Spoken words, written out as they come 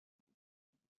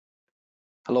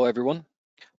Hello everyone,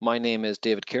 my name is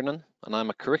David Kiernan and I'm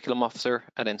a Curriculum Officer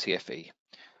at NCFE,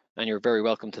 and you're very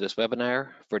welcome to this webinar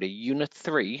for the Unit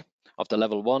 3 of the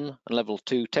Level 1 and Level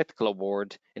 2 Technical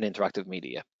Award in Interactive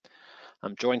Media.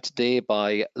 I'm joined today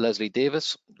by Leslie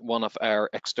Davis, one of our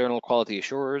external quality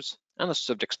assurers and a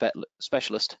subject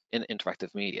specialist in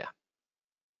interactive media.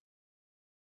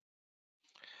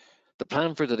 The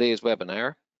plan for today's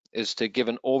webinar is to give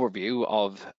an overview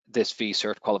of this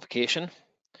VCERT qualification.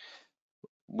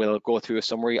 We'll go through a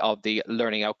summary of the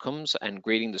learning outcomes and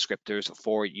grading descriptors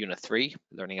for Unit 3,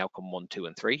 learning outcome 1, 2,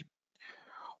 and 3.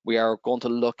 We are going to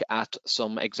look at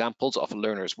some examples of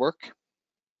learners' work.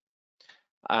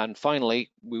 And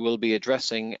finally, we will be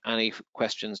addressing any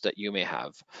questions that you may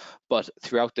have. But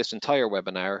throughout this entire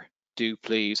webinar, do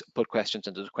please put questions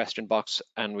into the question box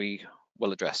and we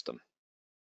will address them.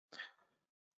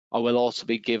 I will also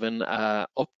be given an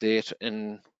update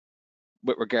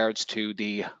with regards to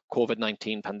the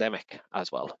COVID-19 pandemic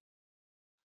as well.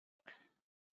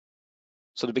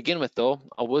 So to begin with though,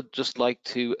 I would just like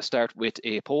to start with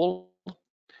a poll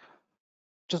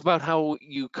just about how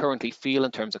you currently feel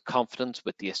in terms of confidence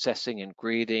with the assessing and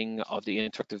grading of the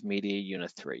Interactive Media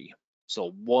Unit 3. So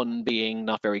 1 being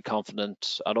not very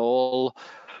confident at all,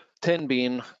 10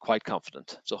 being quite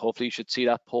confident. So hopefully you should see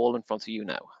that poll in front of you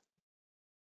now.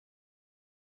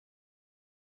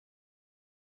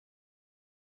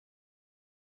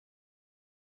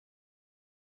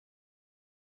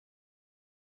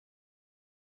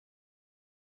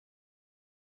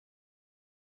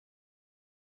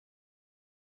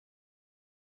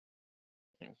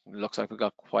 Looks like we've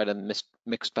got quite a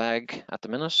mixed bag at the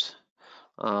minute.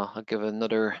 I'll give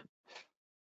another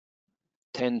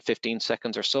 10-15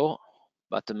 seconds or so.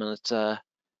 At the minute,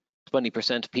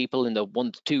 20% people in the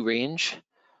 1 to 2 range,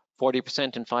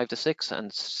 40% in 5 to 6,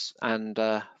 and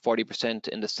 40%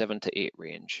 in the 7 to 8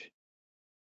 range.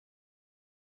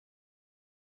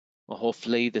 Well,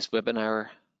 hopefully this webinar,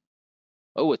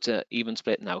 it's an even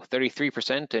split now,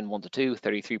 33% in 1 to 2,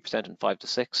 33% in 5 to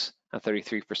 6, and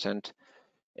 33%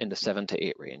 in the 7 to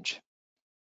 8 range.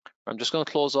 I'm just going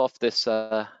to close off this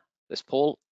this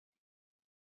poll,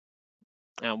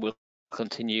 and we'll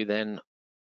continue then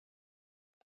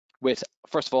with,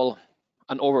 first of all,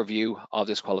 an overview of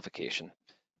this qualification,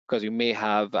 because you may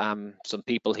have some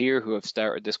people here who have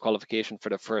started this qualification for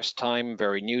the first time,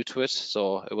 very new to it,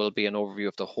 so it will be an overview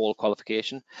of the whole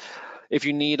qualification. If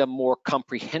you need a more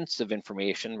comprehensive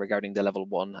information regarding the Level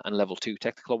 1 and Level 2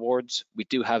 technical awards, we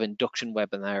do have induction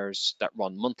webinars that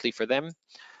run monthly for them,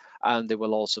 and they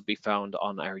will also be found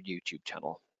on our YouTube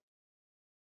channel.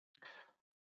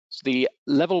 So the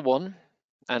Level 1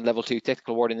 and Level 2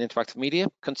 technical award in interactive media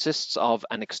consists of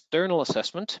an external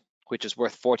assessment, which is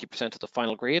worth 40% of the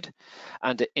final grade,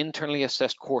 and the internally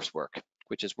assessed coursework,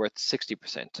 which is worth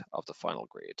 60% of the final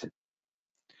grade.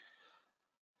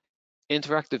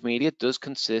 Interactive media does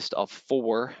consist of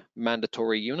 4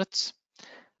 mandatory units,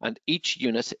 and each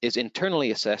unit is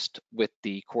internally assessed with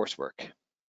the coursework.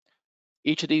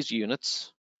 Each of these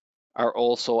units are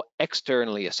also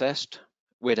externally assessed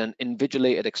with an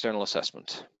invigilated external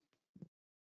assessment.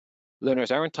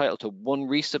 Learners are entitled to 1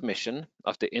 resubmission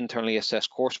of the internally assessed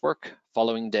coursework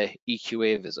following the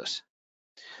EQA visit.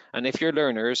 And if your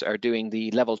learners are doing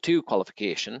the Level 2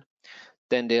 qualification,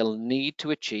 then they'll need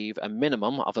to achieve a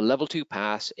minimum of a Level 2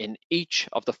 pass in each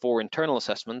of the 4 internal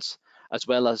assessments, as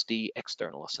well as the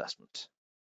external assessment.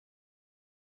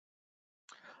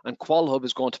 And QualHub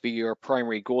is going to be your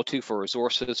primary go-to for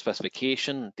resources,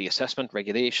 specification, the assessment,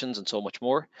 regulations, and so much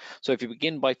more. So if you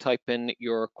begin by typing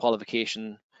your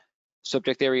qualification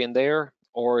subject area in there,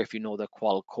 or if you know the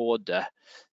qual code,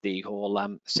 the whole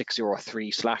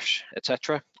 603/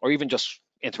 etc., or even just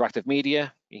interactive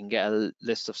media, you can get a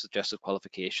list of suggested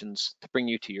qualifications to bring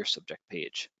you to your subject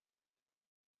page.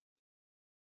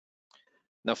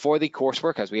 Now for the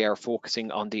coursework, as we are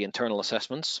focusing on the internal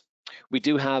assessments, we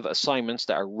do have assignments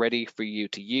that are ready for you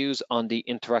to use on the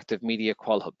interactive media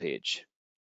QualHub page.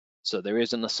 So there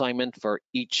is an assignment for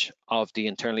each of the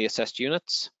internally assessed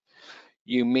units.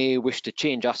 You may wish to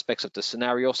change aspects of the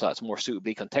scenario so that's more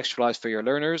suitably contextualized for your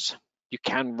learners. You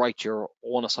can write your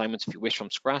own assignments if you wish from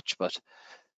scratch, but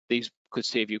these could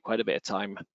save you quite a bit of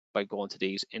time by going to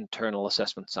these internal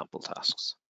assessment sample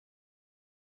tasks.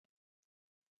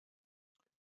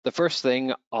 The first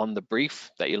thing on the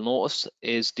brief that you'll notice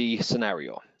is the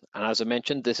scenario. And as I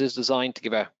mentioned, this is designed to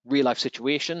give a real life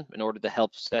situation in order to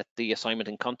help set the assignment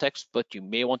in context, but you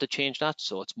may want to change that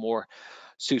so it's more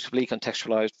suitably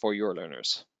contextualized for your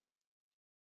learners.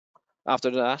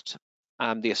 After that,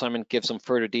 the assignment gives some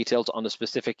further details on the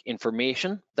specific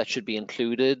information that should be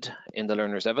included in the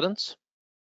learner's evidence.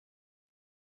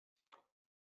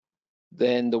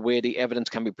 Then the way the evidence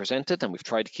can be presented, and we've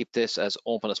tried to keep this as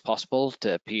open as possible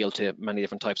to appeal to many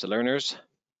different types of learners.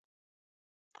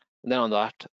 And then on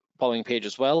that following page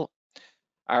as well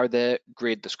are the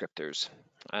grade descriptors.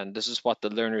 And this is what the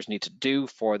learners need to do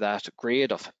for that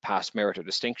grade of pass, merit, or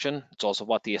distinction. It's also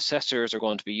what the assessors are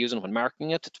going to be using when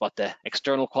marking it. It's what the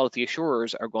external quality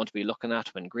assurers are going to be looking at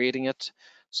when grading it.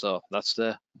 So that's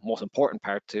the most important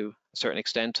part to a certain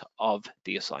extent of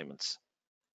the assignments.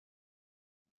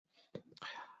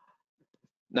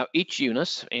 Now, each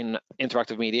unit in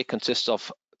interactive media consists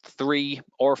of 3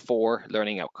 or 4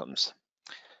 learning outcomes,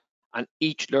 and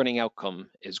each learning outcome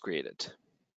is graded.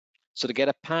 So to get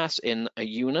a pass in a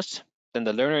unit, then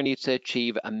the learner needs to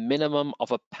achieve a minimum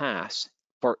of a pass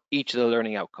for each of the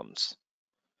learning outcomes.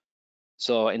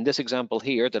 So in this example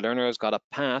here, the learner has got a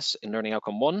pass in learning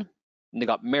outcome 1, and they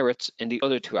got merits in the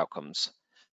other 2 outcomes.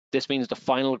 This means the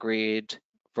final grade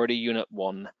for the unit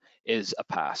 1 is a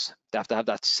pass. They have to have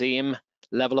that same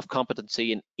level of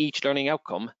competency in each learning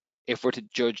outcome if we're to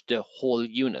judge the whole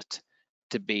unit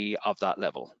to be of that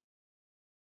level.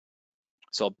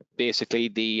 So basically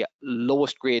the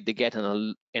lowest grade they get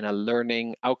in a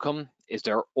learning outcome is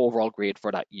their overall grade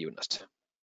for that unit.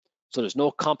 So there's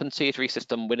no compensatory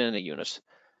system within a unit.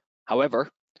 However,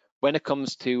 when it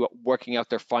comes to working out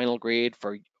their final grade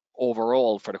for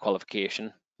overall for the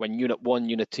qualification, when Unit 1,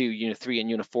 Unit 2, Unit 3, and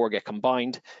Unit 4 get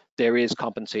combined, there is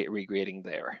compensatory grading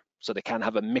there. So they can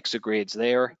have a mix of grades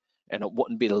there, and it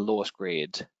wouldn't be the lowest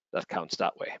grade that counts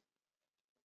that way.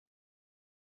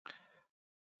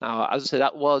 Now, as I said,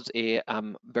 that was a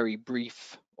very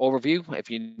brief overview.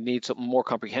 If you need something more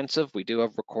comprehensive, we do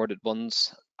have recorded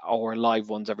ones or live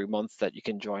ones every month that you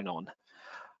can join on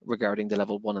regarding the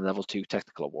Level 1 and Level 2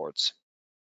 technical awards.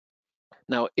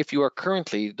 Now, if you are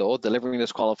currently, though, delivering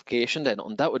this qualification, then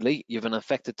undoubtedly you've been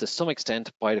affected to some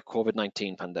extent by the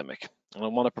COVID-19 pandemic. And I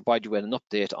want to provide you with an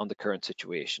update on the current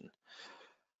situation.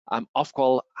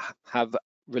 Ofqual have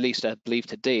released, I believe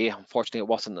today,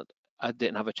 unfortunately I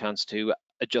didn't have a chance to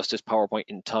adjust this PowerPoint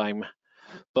in time,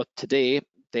 but today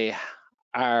they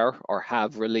are or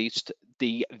have released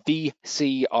the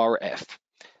VCRF,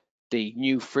 the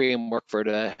new framework for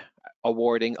the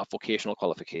awarding of vocational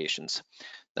qualifications.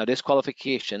 Now, this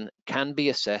qualification can be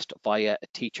assessed via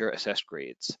teacher assessed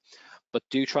grades, but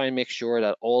do try and make sure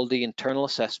that all the internal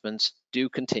assessments do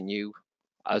continue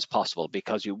as possible,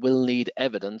 because you will need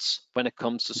evidence when it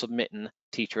comes to submitting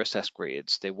teacher assessed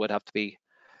grades. They would have to be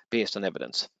based on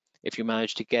evidence. If you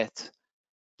manage to get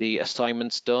the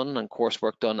assignments done and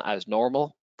coursework done as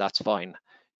normal, that's fine.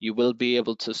 You will be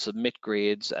able to submit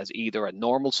grades as either a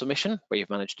normal submission, where you've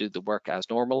managed to do the work as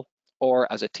normal,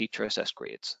 or as a teacher assessed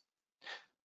grades.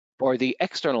 For the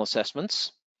external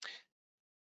assessments,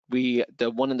 the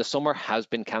one in the summer has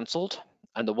been cancelled,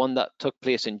 and the one that took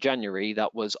place in January,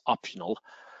 that was optional,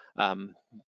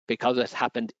 because it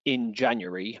happened in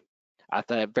January, at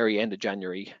the very end of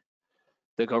January.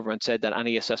 The government said that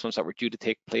any assessments that were due to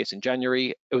take place in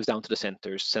January, it was down to the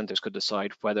centres. Centres could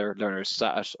decide whether learners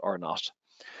sat or not.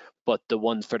 But the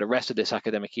ones for the rest of this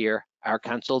academic year are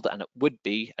cancelled, and it would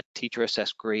be a teacher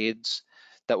assessed grades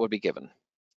that would be given.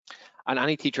 And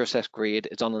any teacher assessed grade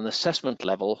is on an assessment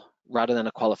level rather than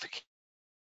a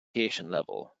qualification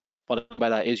level. What I mean by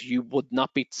that is you would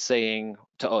not be saying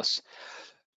to us,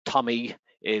 Tommy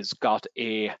is got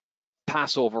a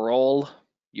pass overall.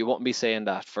 You won't be saying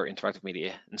that for interactive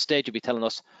media. Instead, you'll be telling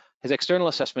us his external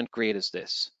assessment grade is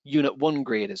this, Unit 1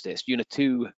 grade is this, Unit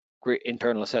 2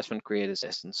 internal assessment grade is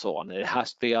this, and so on. It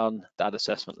has to be on that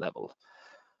assessment level.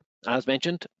 As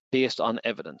mentioned, based on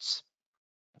evidence.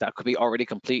 That could be already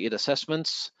completed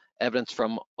assessments, evidence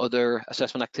from other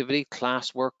assessment activity,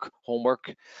 classwork,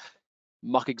 homework,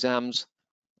 mock exams,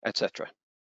 etc.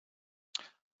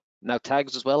 Now,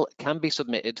 tags as well can be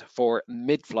submitted for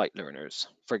mid-flight learners.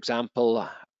 For example,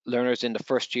 learners in the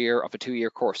first year of a 2-year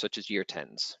course, such as year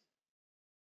 10s.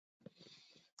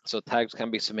 So tags can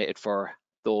be submitted for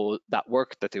that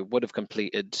work that they would have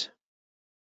completed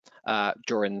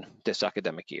during this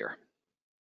academic year.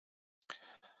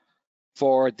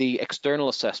 For the external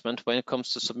assessment, when it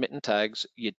comes to submitting tags,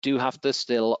 you do have to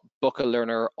still book a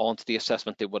learner onto the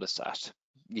assessment they would have sat.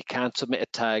 You can't submit a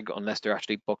tag unless they're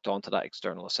actually booked onto that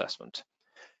external assessment.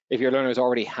 If your learners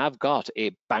already have got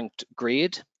a banked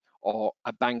grade or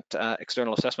a banked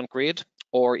external assessment grade,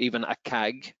 or even a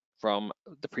CAG from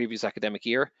the previous academic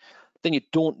year, then you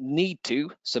don't need to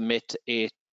submit a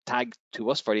tag to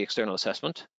us for the external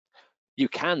assessment. You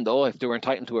can, though, if they were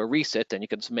entitled to a resit, then you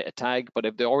can submit a tag, but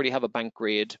if they already have a bank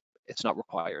grade, it's not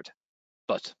required.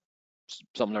 But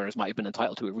some learners might have been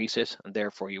entitled to a resit, and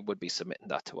therefore you would be submitting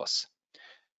that to us.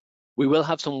 We will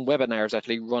have some webinars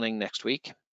actually running next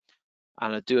week.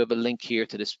 And I do have a link here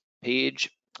to this page,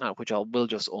 which I will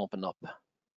just open up.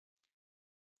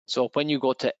 So when you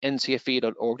go to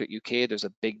ncfe.org.uk, there's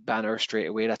a big banner straight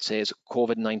away that says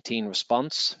COVID-19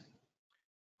 response.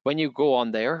 When you go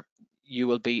on there, you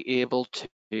will be able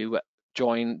to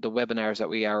join the webinars that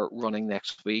we are running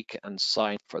next week and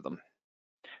sign for them.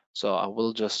 So I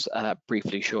will just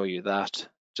briefly show you that,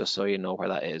 just so you know where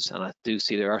that is. And I do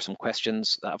see there are some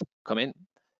questions that have come in.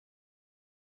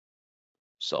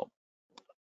 So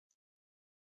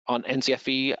on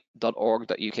ncfe.org.uk,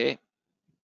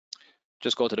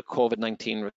 just go to the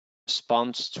COVID-19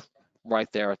 response right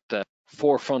there at the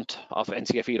forefront of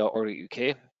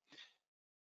ncfe.org.uk.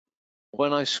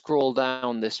 When I scroll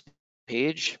down this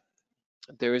page,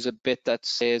 there is a bit that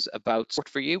says about support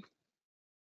for you.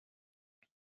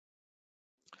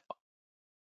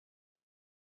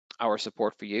 Our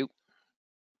support for you.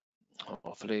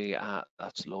 Hopefully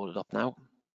that's loaded up now.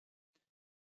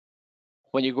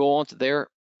 When you go onto there,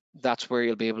 that's where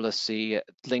you'll be able to see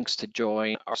links to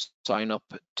join or sign up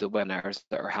to webinars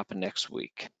that are happening next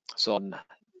week. So on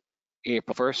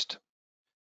April 1st,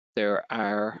 there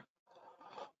are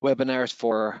webinars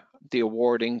for the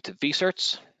awarding to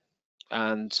VCerts,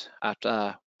 and at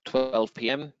 12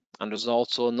 p.m. And there's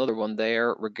also another one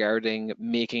there regarding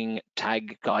making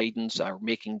tag guidance or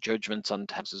making judgments on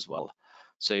tags as well.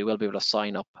 So you will be able to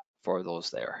sign up for those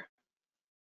there.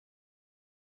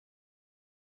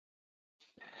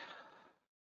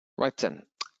 Right then,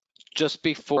 just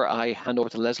before I hand over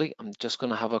to Leslie, I'm just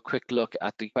going to have a quick look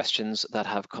at the questions that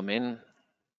have come in,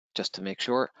 just to make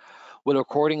sure. Will a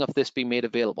recording of this be made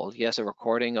available? Yes, a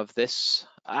recording of this,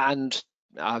 and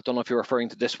I don't know if you're referring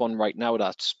to this one right now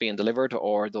that's being delivered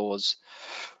or those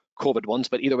COVID ones,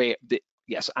 but either way,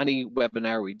 yes, any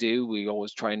webinar we do, we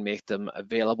always try and make them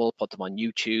available, put them on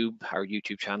YouTube, our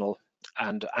YouTube channel.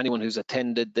 And anyone who's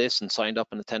attended this and signed up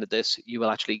and attended this, you will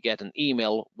actually get an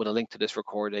email with a link to this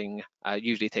recording.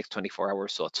 Usually it takes 24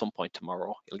 hours, so at some point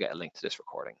tomorrow, you'll get a link to this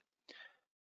recording.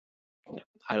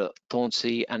 I don't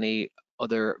see any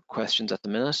other questions at the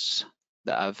minute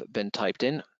that have been typed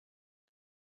in.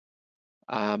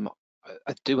 I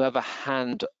do have a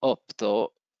hand up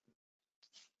though.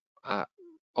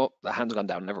 Oh, the hand's gone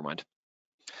down, never mind.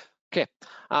 Okay,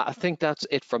 I think that's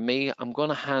it from me. I'm going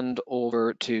to hand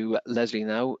over to Leslie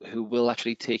now, who will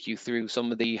actually take you through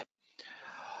some of the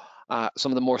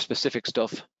more specific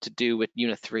stuff to do with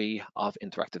Unit 3 of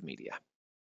Interactive Media.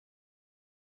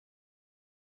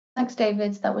 Thanks,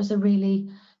 David. That was a really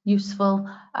useful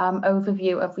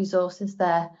overview of resources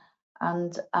there,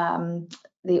 and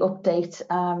the update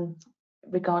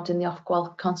regarding the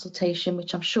Ofqual consultation,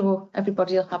 which I'm sure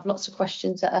everybody will have lots of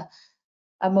questions at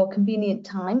a more convenient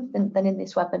time than in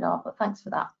this webinar, but thanks for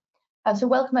that. So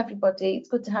welcome everybody, it's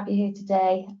good to have you here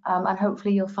today, and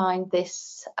hopefully you'll find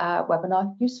this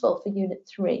webinar useful for Unit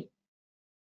 3.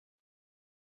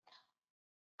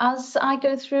 As I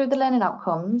go through the learning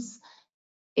outcomes,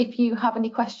 if you have any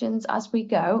questions as we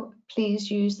go, please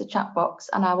use the chat box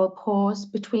and I will pause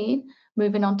between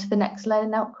moving on to the next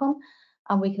learning outcome,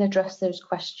 and we can address those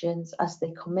questions as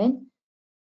they come in.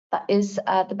 That is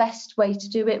the best way to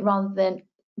do it, rather than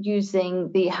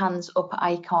using the hands up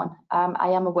icon. I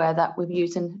am aware that we're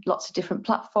using lots of different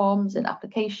platforms and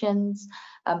applications,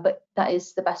 but that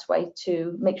is the best way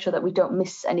to make sure that we don't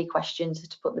miss any questions,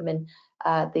 to put them in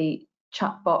the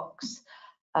chat box.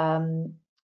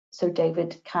 So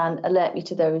David can alert me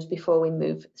to those before we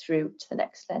move through to the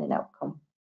next learning outcome.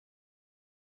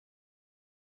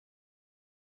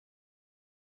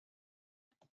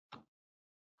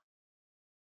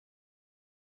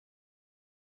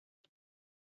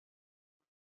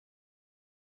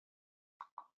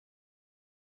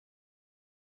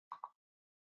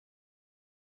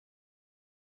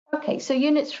 Okay, so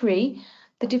Unit 3,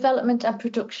 the development and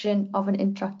production of an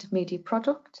interactive media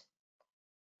product.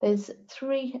 There's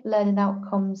 3 learning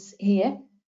outcomes here.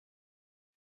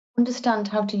 Understand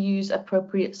how to use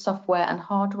appropriate software and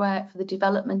hardware for the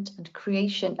development and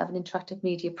creation of an interactive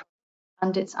media product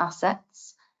and its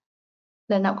assets.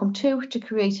 Learning outcome 2, to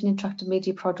create an interactive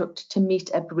media product to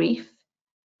meet a brief.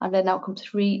 And then outcome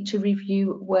 3, to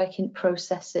review working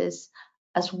processes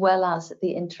as well as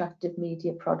the interactive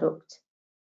media product.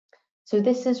 So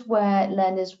this is where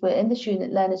in this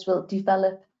unit, learners will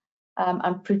develop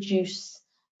and produce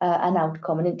an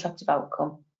outcome, an interactive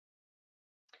outcome.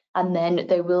 And then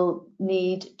they will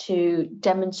need to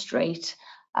demonstrate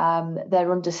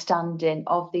their understanding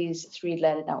of these 3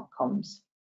 learning outcomes.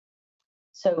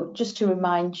 So just to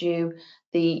remind you,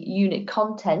 the unit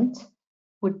content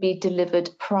would be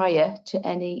delivered prior to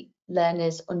any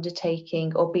learners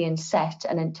undertaking or being set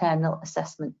an internal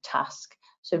assessment task.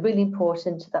 So really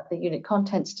important that the unit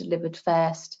content's delivered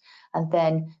first, and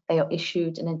then they are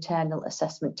issued an internal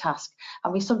assessment task.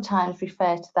 And we sometimes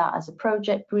refer to that as a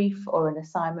project brief or an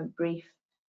assignment brief.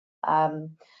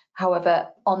 However,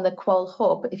 on the Qual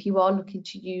Hub, if you are looking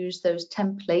to use those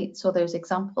templates or those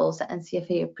examples that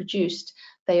NCFE have produced,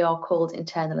 they are called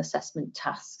internal assessment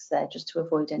tasks there, just to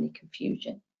avoid any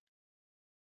confusion.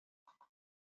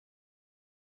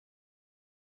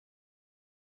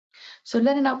 So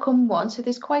learning outcome 1, so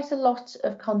there's quite a lot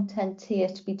of content here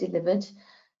to be delivered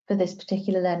for this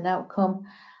particular learning outcome.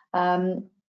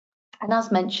 And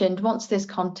as mentioned, once there's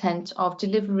content of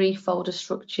delivery, folder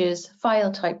structures,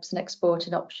 file types and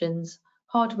exporting options,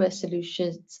 hardware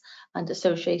solutions and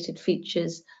associated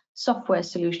features, software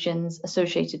solutions,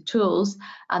 associated tools,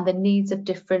 and the needs of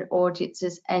different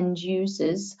audiences, end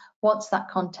users, once that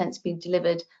content's been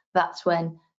delivered, that's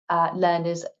when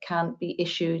learners can be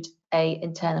issued an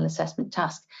internal assessment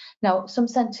task. Now, some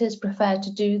centres prefer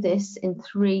to do this in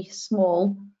 3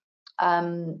 small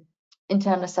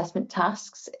internal assessment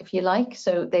tasks, if you like.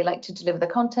 So they like to deliver the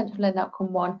content of learning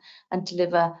outcome 1 and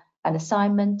deliver an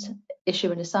assignment,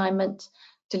 issue an assignment,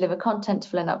 deliver content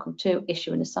for learning outcome 2,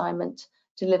 issue an assignment,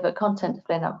 deliver content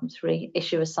for learning outcome 3,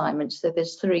 issue assignment. So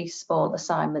there's 3 small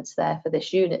assignments there for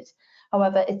this unit.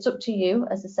 However, it's up to you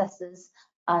as assessors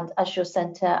and as your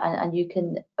centre, and you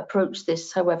can approach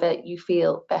this however you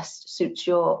feel best suits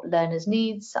your learners'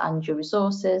 needs and your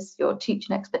resources, your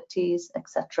teaching expertise,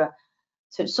 etc.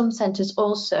 So some centres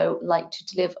also like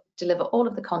to deliver all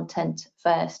of the content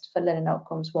first for learning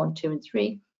outcomes 1, 2 and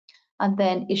 3, and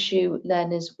then issue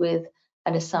learners with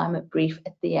an assignment brief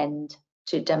at the end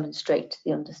to demonstrate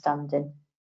the understanding.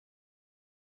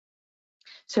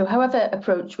 So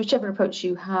whichever approach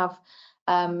you have,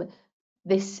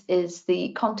 this is the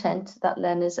content that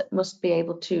learners must be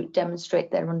able to demonstrate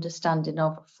their understanding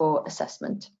of for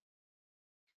assessment.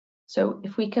 So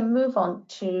if we can move on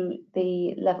to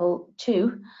the level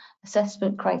 2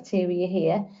 assessment criteria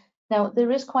here. Now,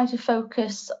 there is quite a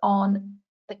focus on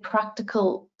the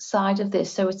practical side of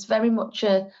this. So it's very much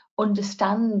a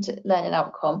understand learning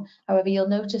outcome. However, you'll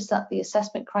notice that the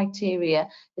assessment criteria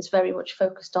is very much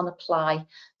focused on apply.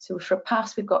 So for a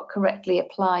pass, we've got correctly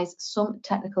applies some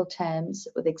technical terms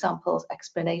with examples,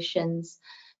 explanations.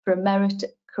 For a merit,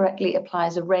 correctly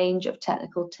applies a range of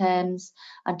technical terms,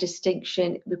 and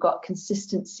distinction, we've got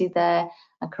consistency there,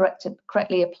 and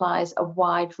correctly applies a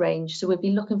wide range. So we'll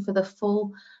be looking for the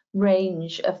full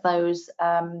range of those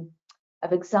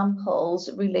of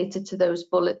examples related to those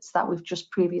bullets that we've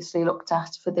just previously looked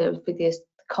at for the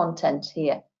content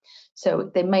here.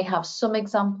 So they may have some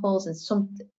examples and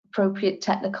some appropriate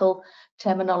technical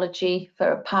terminology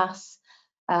for a pass,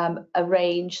 a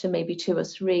range, so maybe 2 or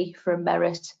 3 for a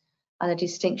merit, and a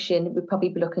distinction. We'd probably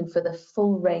be looking for the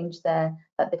full range there,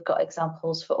 that they've got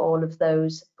examples for all of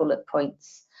those bullet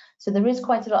points. So there is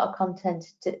quite a lot of content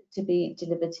to be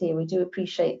delivered here. We do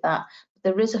appreciate that. But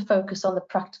there is a focus on the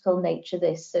practical nature of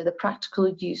this, so the practical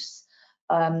use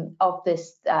of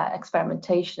this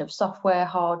experimentation of software,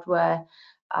 hardware,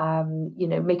 you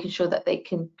know, making sure that they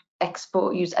can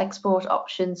use export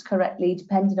options correctly,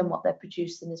 depending on what they're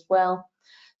producing as well.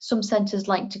 Some centres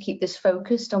like to keep this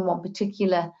focused on one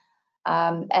particular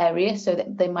area, so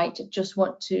that they might just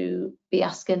want to be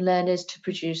asking learners to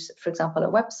produce, for example, a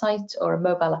website or a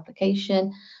mobile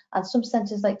application. And some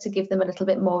centres like to give them a little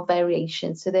bit more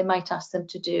variation, so they might ask them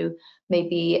to do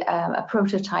maybe a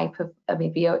prototype of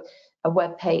maybe a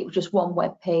web page, just one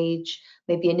web page,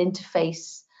 maybe an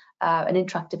interface, an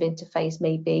interactive interface,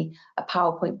 maybe a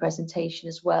PowerPoint presentation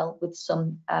as well, with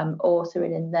some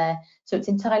authoring in there. So it's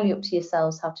entirely up to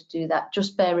yourselves how to do that.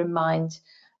 Just bear in mind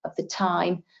of the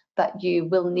time that you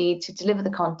will need to deliver the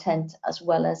content, as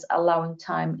well as allowing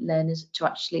time learners to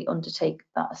actually undertake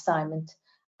that assignment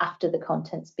after the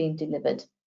content's been delivered.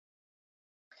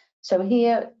 So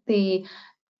here the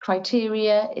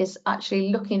criteria is actually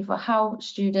looking for how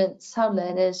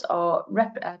learners are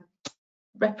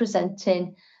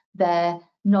representing their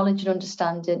knowledge and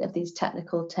understanding of these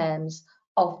technical terms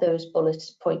of those bullet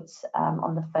points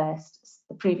on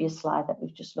the previous slide that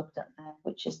we've just looked at there,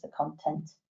 which is the content.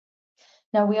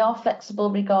 Now, we are flexible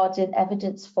regarding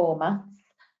evidence formats.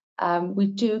 We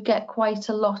do get quite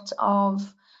a lot of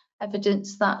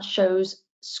evidence that shows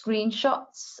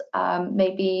screenshots,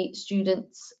 maybe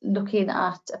students looking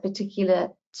at a particular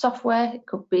software. It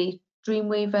could be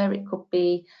Dreamweaver, it could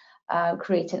be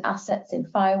creating assets in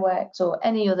Fireworks or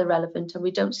any other relevant, and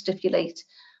we don't stipulate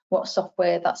what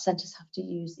software that centres have to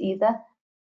use either.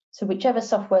 So whichever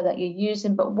software that you're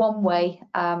using, but one way,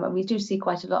 and we do see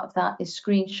quite a lot of that, is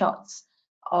screenshots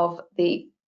of the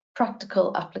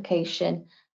practical application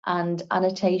and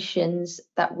annotations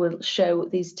that will show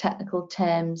these technical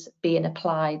terms being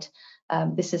applied.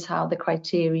 This is how the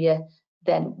criteria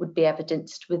then would be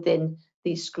evidenced within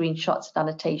these screenshots and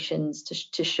annotations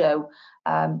to show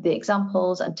the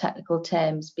examples and technical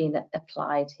terms being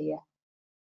applied here.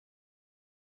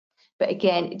 But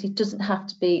again, it doesn't have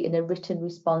to be in a written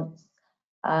response.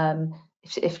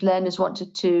 If learners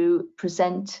wanted to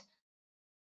present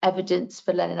evidence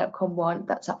for learning outcome 1,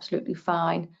 that's absolutely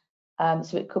fine.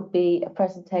 So it could be a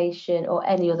presentation or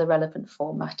any other relevant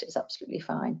format is absolutely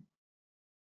fine.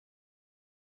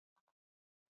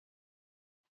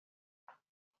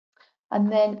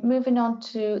 And then moving on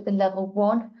to the level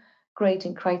 1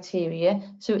 grading criteria.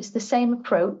 So it's the same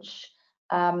approach,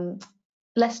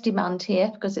 less demand here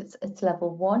because it's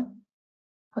level 1,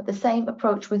 but the same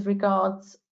approach with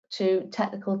regards to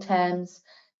technical terms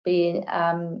being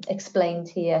explained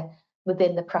here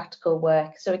within the practical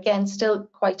work. So again, still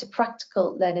quite a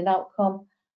practical learning outcome,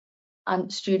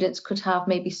 and students could have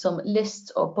maybe some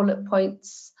lists or bullet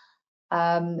points.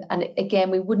 And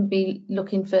again, we wouldn't be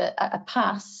looking for a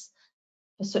pass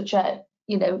for such a,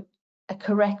 a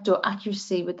correct or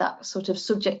accuracy with that sort of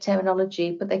subject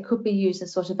terminology, but they could be used in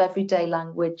sort of everyday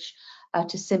language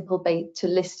to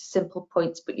list simple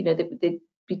points, but they'd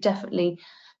be definitely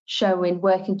showing,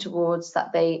 working towards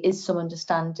that there is some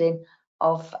understanding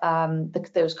of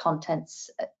those contents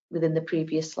within the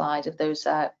previous slide of those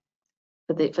for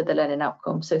the learning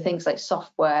outcome. So things like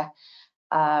software,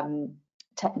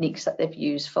 techniques that they've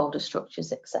used, folder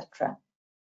structures, etc.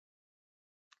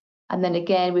 And then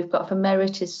again, we've got for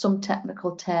merit is some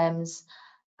technical terms.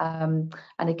 And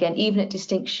again, even at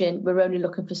distinction, we're only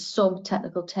looking for some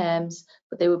technical terms,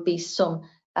 but there would be some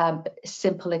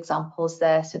simple examples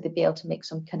there, so they'd be able to make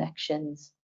some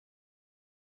connections.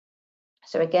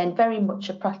 So again, very much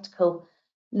a practical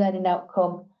learning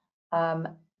outcome,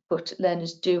 but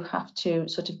learners do have to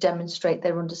sort of demonstrate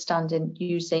their understanding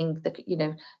using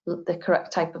the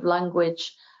correct type of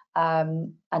language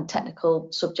and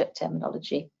technical subject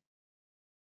terminology.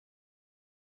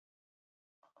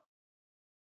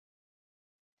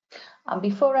 And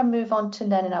before I move on to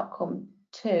learning outcome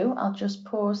 2, I'll just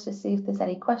pause to see if there's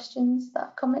any questions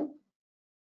that come in.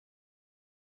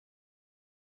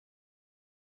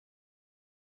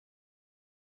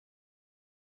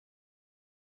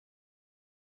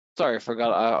 Sorry, I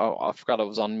forgot I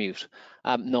was on mute.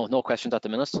 No questions at the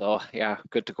minute, so yeah,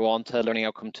 good to go on to learning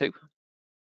outcome 2.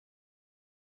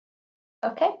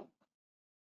 Okay,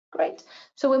 great.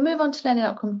 So we'll move on to learning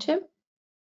outcome 2.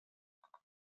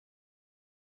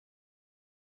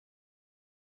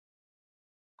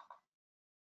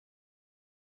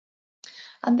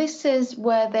 And this is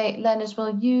where the learners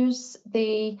will use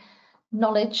the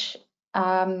knowledge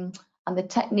and the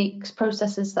techniques,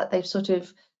 processes that they've sort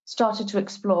of started to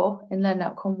explore in Learning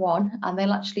Outcome 1, and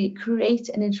they'll actually create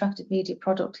an interactive media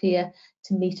product here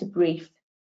to meet a brief.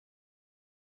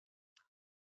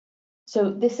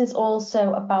 So this is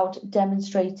also about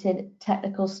demonstrating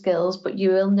technical skills, but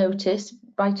you will notice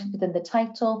right within the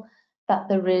title that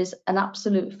there is an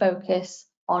absolute focus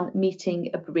on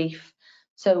meeting a brief.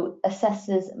 So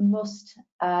assessors must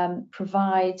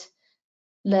provide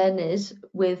learners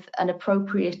with an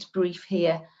appropriate brief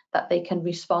here that they can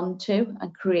respond to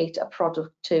and create a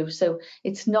product to. So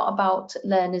it's not about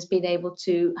learners being able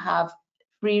to have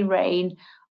free reign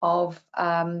of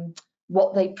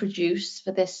what they produce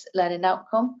for this learning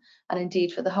outcome, and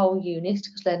indeed for the whole unit,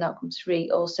 because learning outcome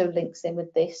 3 also links in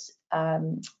with this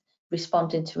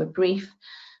responding to a brief.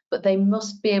 But they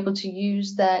must be able to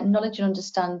use their knowledge and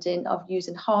understanding of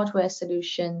using hardware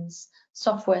solutions,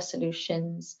 software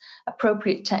solutions,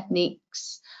 appropriate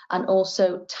techniques, and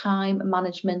also time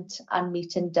management and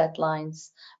meeting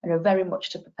deadlines, and are very much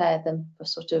to prepare them for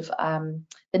sort of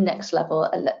the next level,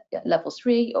 level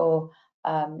 3, or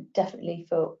definitely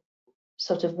for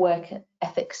sort of work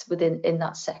ethics within in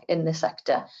the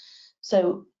sector.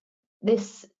 So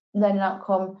this learning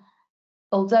outcome,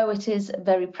 although it is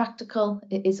very practical,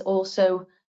 it is also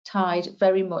tied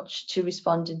very much to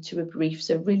responding to a brief.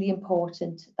 So really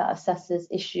important that assessors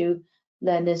issue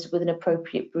learners with an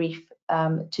appropriate brief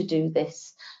to do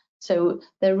this. So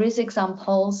there is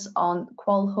examples on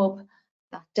QualHub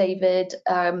that David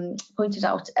pointed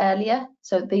out earlier.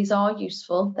 So these are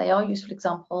useful. They are useful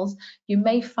examples. You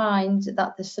may find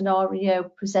that the scenario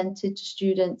presented to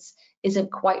students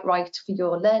isn't quite right for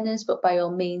your learners, but by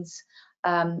all means,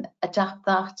 adapt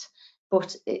that.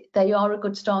 But they are a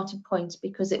good starting point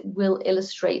because it will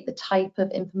illustrate the type of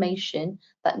information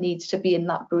that needs to be in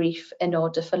that brief in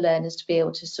order for learners to be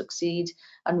able to succeed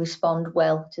and respond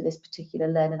well to this particular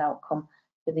learning outcome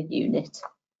for the unit.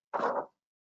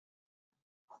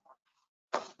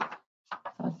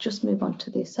 I'll just move on to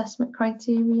the assessment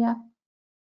criteria.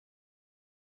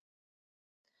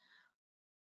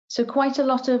 So quite a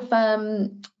lot of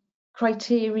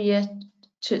criteria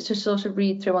to sort of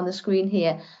read through on the screen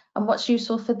here. And what's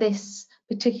useful for this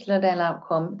particular learning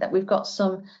outcome, that we've got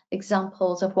some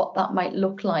examples of what that might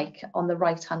look like on the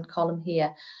right-hand column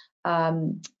here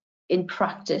in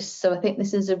practice. So I think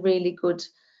this is a really good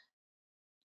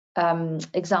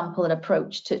example and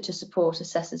approach to support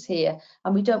assessors here.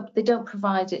 And they don't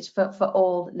provide it for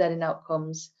all learning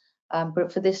outcomes,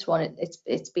 but for this one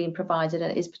it's being provided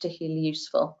and it is particularly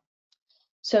useful.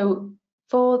 So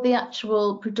for the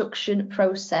actual production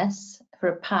process, for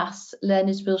a pass,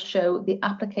 learners will show the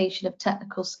application of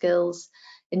technical skills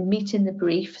in meeting the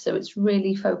brief. So it's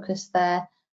really focused there,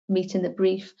 meeting the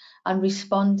brief and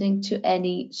responding to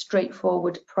any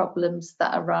straightforward problems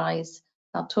that arise.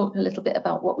 I'll talk a little bit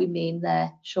about what we mean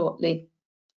there shortly.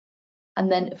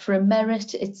 And then for a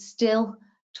merit, it's still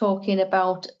talking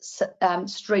about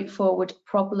straightforward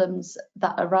problems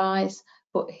that arise,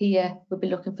 but here we'll be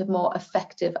looking for more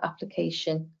effective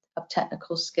application of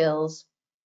technical skills.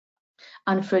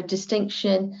 And for a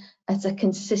distinction, it's a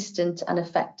consistent and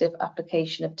effective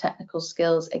application of technical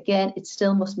skills. Again, it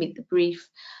still must meet the brief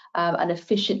and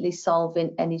efficiently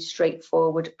solving any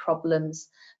straightforward problems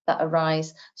that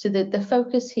arise. So the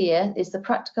focus here is the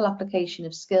practical application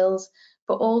of skills,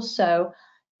 but also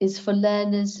is for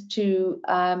learners to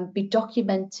be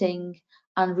documenting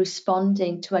and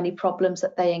responding to any problems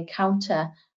that they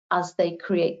encounter as they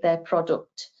create their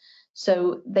product.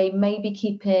 So they may be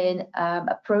keeping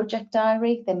a project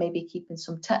diary, they may be keeping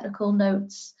some technical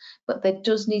notes, but there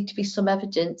does need to be some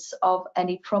evidence of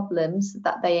any problems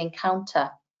that they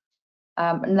encounter.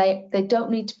 And they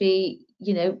don't need to be,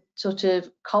 you know, sort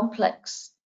of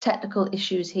complex technical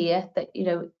issues here that, you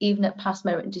know, even at pass,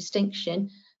 merit and distinction,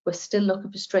 we're still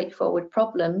looking for straightforward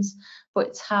problems, but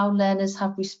it's how learners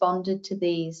have responded to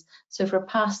these. So for a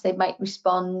pass, they might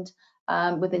respond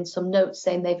within some notes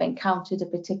saying they've encountered a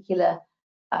particular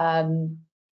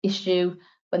issue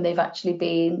when they've actually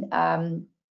been,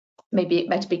 maybe it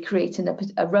might be creating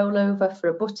a rollover for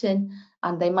a button,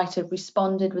 and they might have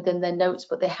responded within their notes,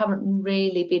 but they haven't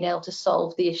really been able to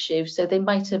solve the issue. So they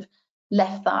might have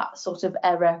left that sort of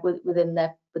error within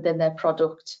their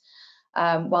product.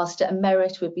 Whilst at a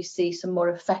merit, we see some more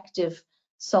effective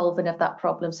solving of that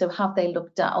problem. So have they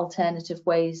looked at alternative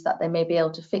ways that they may be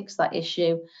able to fix that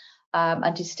issue?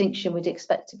 And distinction, we'd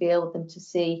expect to be able to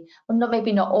see, well,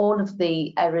 maybe not all of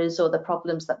the errors or the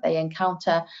problems that they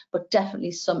encounter, but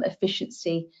definitely some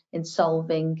efficiency in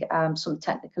solving some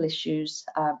technical issues,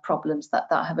 problems that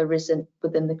have arisen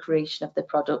within the creation of the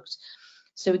product.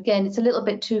 So again, it's a little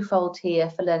bit twofold here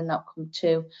for learning outcome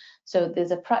 2. So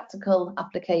there's a practical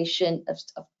application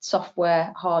of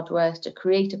software, hardware to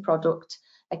create a product.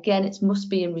 Again, it must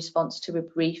be in response to a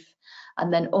brief.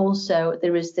 And then also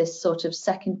there is this sort of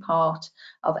second part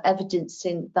of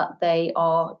evidencing that they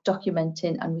are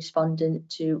documenting and responding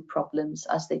to problems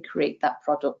as they create that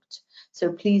product.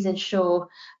 So please ensure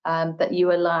that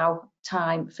you allow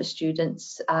time for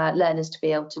students, learners to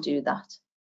be able to do that.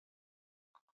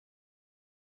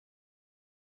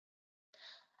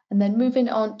 And then moving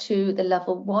on to the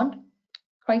level 1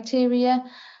 criteria.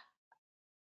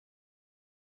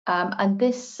 And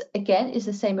this, again, is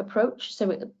the same approach.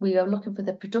 So we are looking for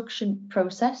the production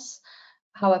process.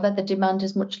 However, the demand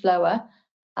is much lower,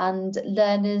 and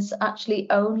learners actually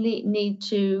only need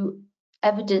to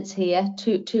evidence here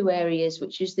two areas,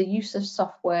 which is the use of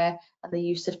software and the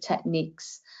use of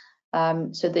techniques.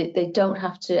 So they don't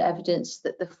have to evidence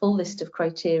that the full list of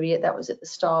criteria that was at the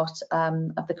start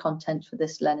of the content for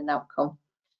this learning outcome.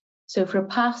 So for a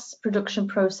pass, production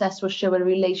process will show a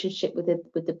relationship with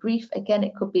the brief. Again,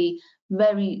 it could be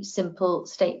very simple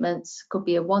statements, could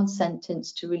be a one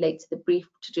sentence to relate to the brief,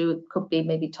 could be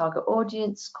maybe target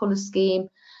audience, colour scheme,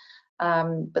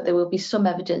 but there will be some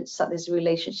evidence that there's a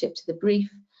relationship to the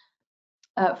brief.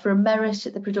 For a merit,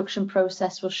 the production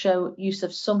process will show use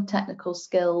of some technical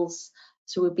skills.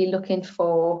 So we'll be looking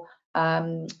for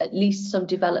at least some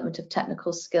development of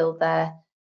technical skill there.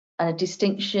 And a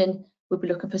distinction, we'll be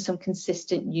looking for some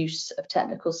consistent use of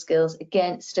technical skills.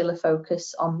 Again, still a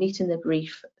focus on meeting the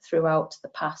brief throughout the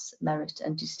pass, merit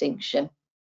and distinction.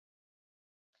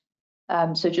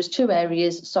 So just two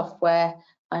areas, software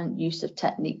and use of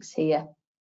techniques here.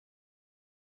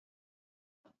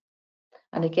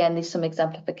 And again, there's some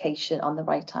exemplification on the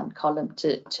right-hand column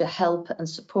to help and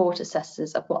support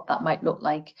assessors of what that might look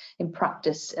like in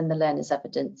practice in the learner's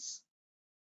evidence.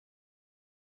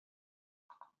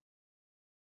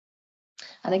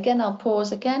 And again, I'll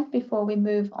pause again before we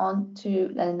move on to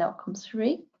learning outcome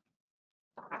 3.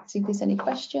 See if there's any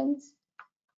questions.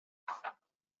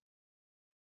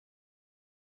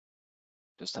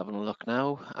 Just having a look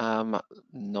now.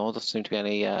 No, there seem to be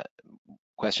any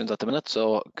questions at the minute,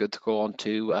 so good to go on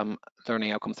to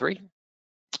learning outcome 3.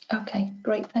 Okay,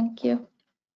 great, thank you.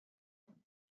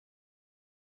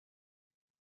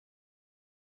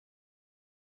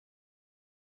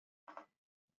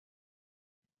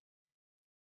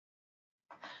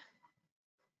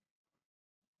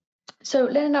 So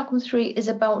learning outcome 3 is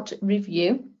about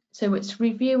review. So it's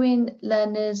reviewing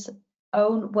learners'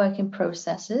 own working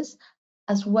processes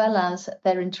as well as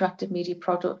their interactive media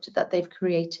product that they've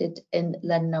created in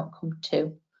learning outcome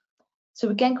 2. So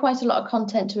again, quite a lot of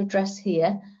content to address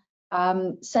here.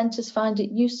 Centres find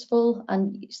it useful,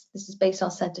 and this is based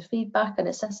on centre feedback and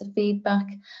assessor feedback,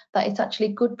 that it's actually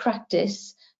good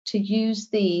practice to use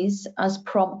these as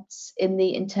prompts in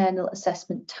the internal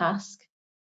assessment task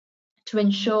to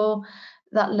ensure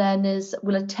that learners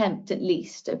will attempt at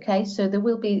least, okay? So there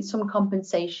will be some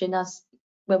compensation as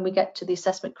when we get to the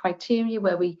assessment criteria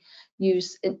where we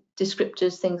use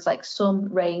descriptors, things like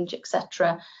sum, range,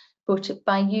 etc. But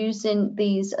by using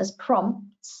these as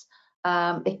prompts,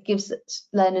 it gives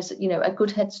learners, a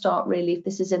good head start really if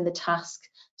this is in the task.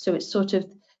 So it sort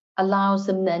of allows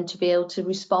them then to be able to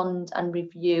respond and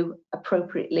review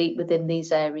appropriately within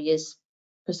these areas,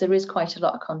 because there is quite a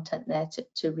lot of content there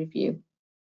to review.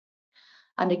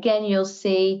 And again, you'll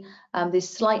see this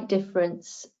slight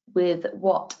difference with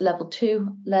what level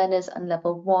 2 learners and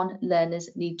level 1 learners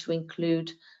need to include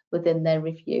within their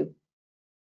review.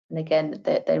 And again,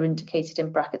 they're indicated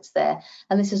in brackets there.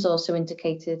 And this is also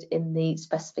indicated in the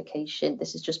specification.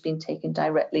 This has just been taken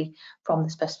directly from the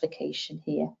specification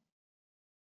here.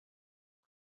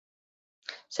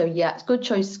 So yeah, it's good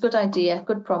choice, good idea,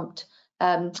 good prompt,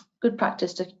 good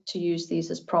practice to use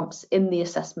these as prompts in the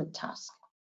assessment task.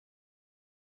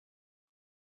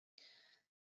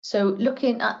 So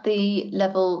looking at the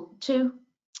level 2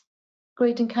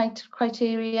 grading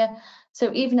criteria,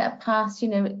 so even at a pass,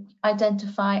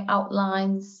 identify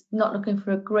outlines, not looking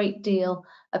for a great deal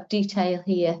of detail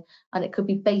here, and it could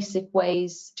be basic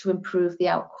ways to improve the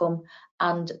outcome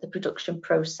and the production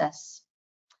process.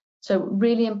 So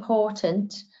really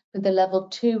important with the level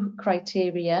 2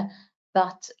 criteria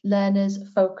that learners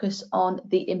focus on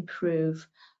the improve.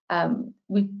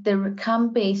 There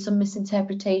can be some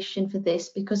misinterpretation for this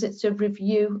because it's a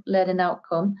review learning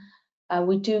outcome.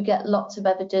 We do get lots of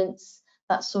evidence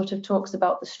that sort of talks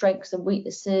about the strengths and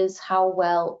weaknesses, how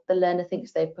well the learner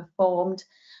thinks they've performed,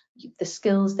 the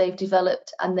skills they've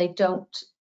developed, and they don't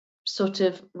sort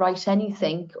of write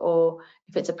anything, or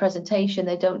if it's a presentation,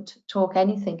 they don't talk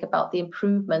anything about the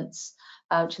improvements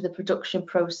to the production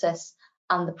process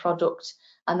and the product.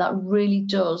 And that really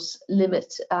does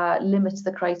limit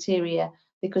the criteria,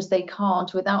 because they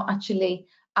can't, without actually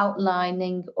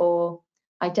outlining or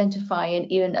identifying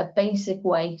even a basic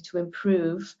way to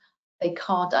improve, they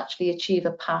can't actually achieve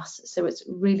a pass. So it's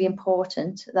really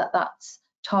important that that's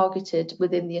targeted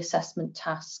within the assessment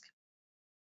task.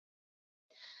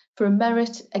 For a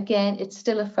merit, again, it's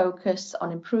still a focus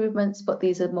on improvements, but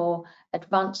these are more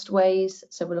advanced ways.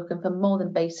 So we're looking for more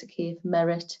than basic here for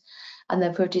merit. And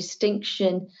then for a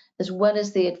distinction, as well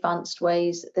as the advanced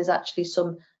ways, there's actually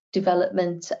some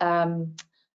development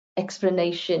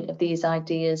explanation of these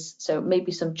ideas. So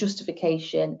maybe some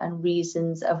justification and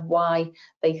reasons of why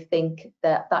they think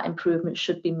that that improvement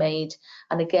should be made.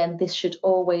 And again, this should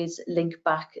always link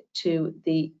back to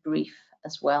the brief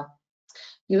as well.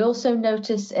 You'll also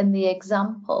notice in the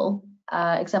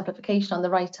exemplification on the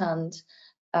right-hand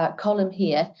column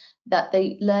here that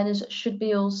the learners should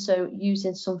be also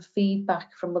using some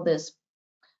feedback from others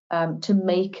to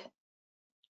make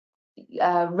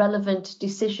relevant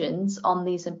decisions on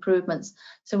these improvements.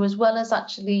 So as well as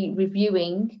actually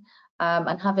reviewing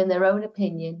and having their own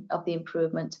opinion of the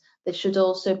improvement, there should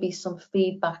also be some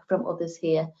feedback from others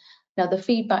here. Now, the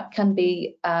feedback can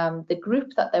be the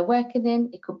group that they're working in.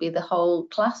 It could be the whole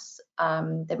class.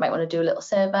 They might want to do a little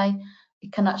survey.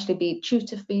 It can actually be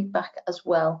tutor feedback as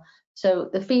well. So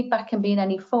the feedback can be in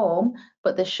any form,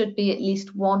 but there should be at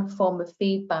least one form of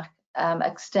feedback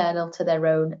external to their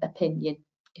own opinion,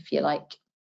 if you like.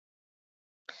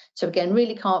 So again,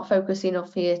 really can't focus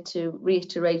enough here to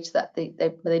reiterate that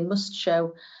they must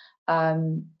show,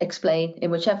 explain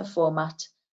in whichever format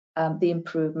the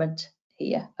improvement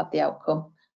here of the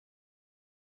outcome.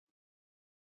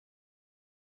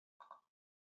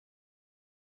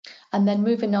 And then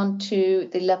moving on to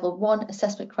the level 1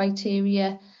 assessment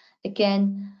criteria,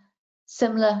 again,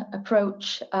 similar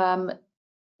approach,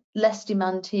 less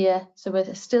demand here. So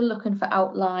we're still looking for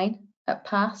outline at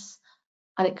pass,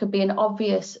 and it could be an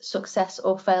obvious success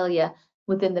or failure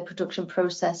within the production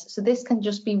process. So this can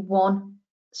just be one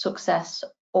success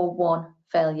or one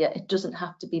failure. It doesn't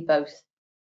have to be both.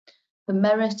 For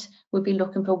merit, we'll be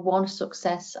looking for 1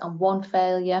 success and 1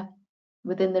 failure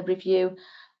within the review,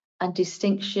 and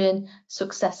distinction,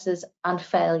 successes and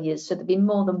failures. So there'll be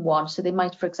more than 1. So they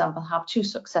might, for example, have 2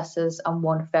 successes and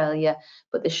 1 failure,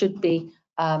 but there should be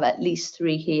at least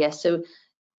 3 here. So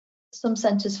some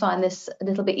centres find this a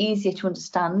little bit easier to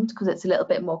understand because it's a little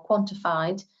bit more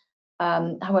quantified.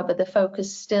 However, the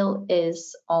focus still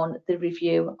is on the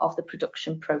review of the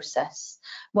production process.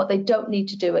 What they don't need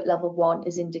to do at level 1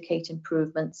 is indicate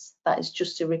improvements. That is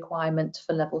just a requirement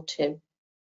for level 2.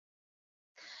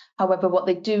 However, what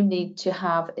they do need to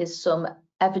have is some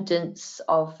evidence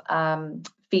of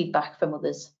feedback from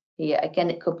others here. Again,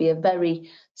 it could be a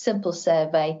very simple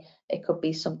survey. It could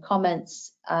be some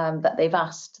comments that they've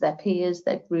asked their peers,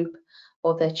 their group,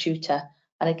 or their tutor.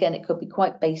 And again, it could be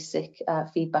quite basic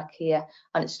feedback here.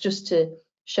 And it's just to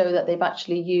show that they've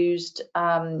actually used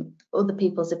other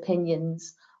people's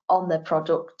opinions on their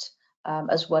product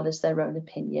as well as their own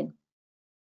opinion.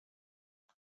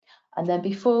 And then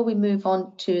before we move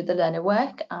on to the learner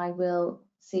work, I will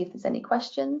see if there's any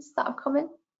questions that have come in.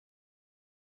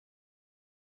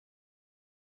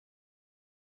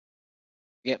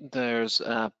 Yep, there's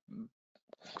a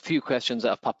few questions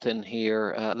that have popped in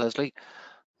here, Leslie.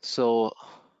 So,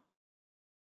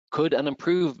 could an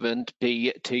improvement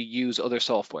be to use other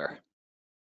software?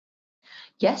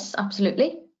 Yes,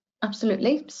 absolutely.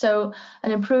 Absolutely. So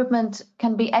an improvement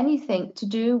can be anything to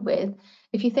do with,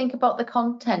 if you think about the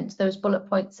content, those bullet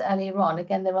points earlier on,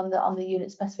 again, they're on the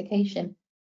unit specification.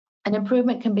 An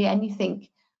improvement can be anything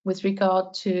with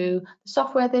regard to the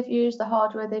software they've used, the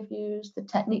hardware they've used, the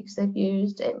techniques they've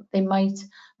used.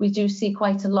 We do see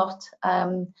quite a lot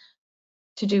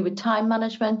to do with time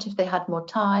management, if they had more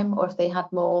time, or if they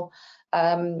had more,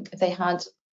 if they had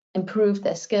improved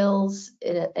their skills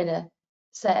in a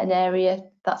certain area,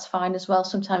 that's fine as well.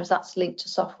 Sometimes that's linked to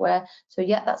software. So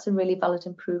yeah, that's a really valid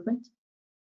improvement.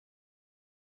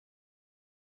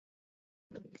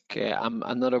 Okay,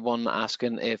 another one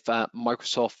asking if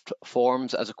Microsoft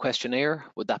Forms as a questionnaire,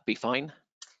 would that be fine?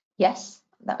 Yes,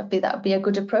 that would be a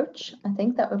good approach. I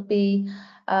think that would be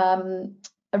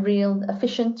a real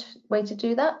efficient way to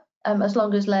do that. As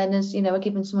long as learners, are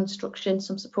given some instruction,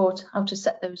 some support, how to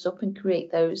set those up and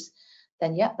create those,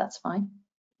 then yeah, that's fine.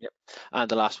 Yep. And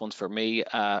the last one's for me.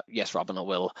 Yes, Robin, I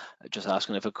will. Just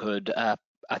asking if I could,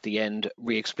 at the end,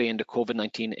 re-explain the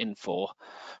COVID-19 info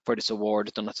for this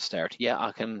award done at the start. Yeah,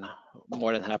 I can,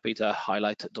 more than happy to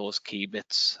highlight those key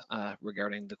bits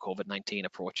regarding the COVID-19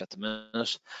 approach at the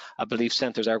minute. I believe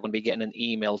centres are going to be getting an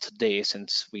email today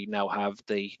since we now have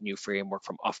the new framework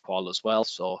from Ofqual as well.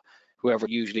 So whoever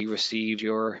usually receives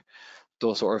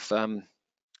those sort of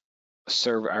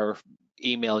serve our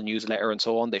email newsletter and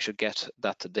so on, they should get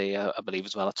that today, I believe,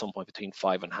 as well, at some point between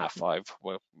 5 and 5:30.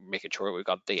 We're making sure we've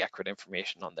got the accurate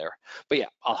information on there. But yeah,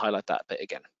 I'll highlight that bit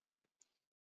again.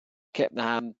 Okay,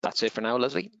 that's it for now,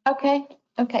 Leslie. Okay.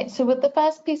 So with the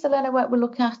first piece of learner work we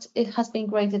look at, it has been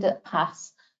graded at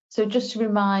pass. So just to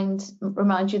remind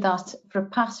you that for a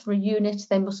pass for a unit,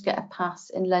 they must get a pass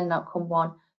in learning outcome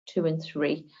 1, 2, and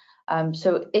 3.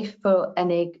 So if for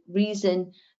any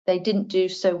reason they didn't do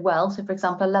so well, so for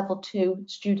example, a level 2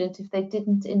 student, if they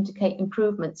didn't indicate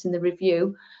improvements in the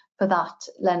review for that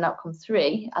learning outcome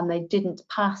 3 and they didn't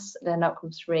pass learning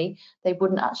outcome 3, they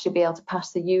wouldn't actually be able to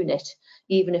pass the unit,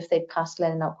 even if they'd passed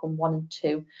learning outcome 1 and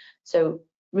 2. So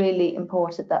really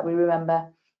important that we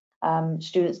remember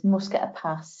students must get a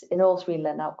pass in all 3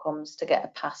 learning outcomes to get a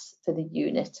pass for the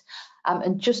unit.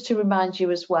 And just to remind you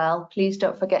as well, please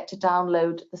don't forget to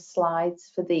download the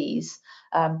slides for these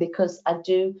because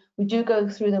we do go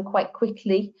through them quite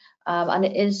quickly, and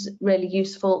it is really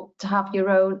useful to have your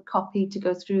own copy to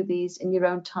go through these in your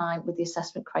own time with the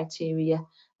assessment criteria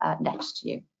next to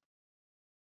you.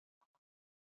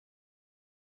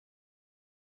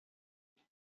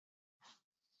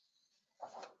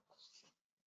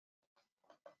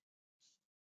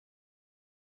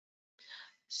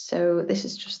 So this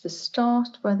is just the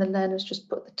start where the learners just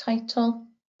put the title.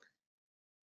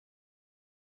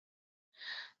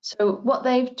 So what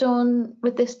they've done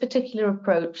with this particular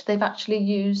approach, they've actually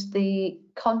used the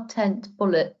content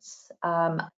bullets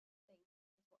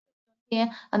here,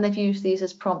 and they've used these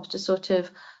as prompts to sort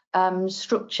of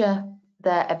structure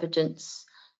their evidence.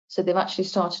 So they've actually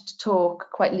started to talk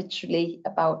quite literally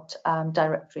about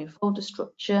directory and folder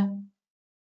structure.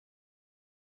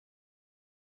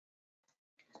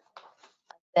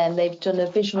 Then they've done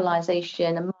a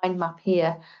visualization, a mind map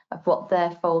here of what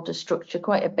their folder structure,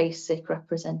 quite a basic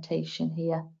representation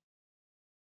here.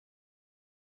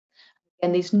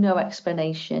 And there's no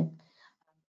explanation.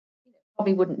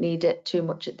 probably wouldn't need it too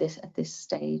much at this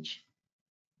stage.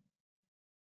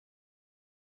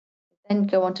 Then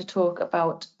go on to talk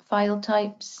about file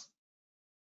types.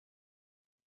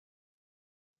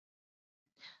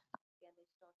 Again, they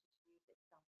started to use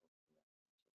examples here,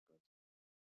 which is good.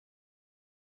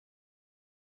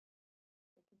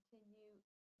 They continue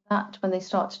that when they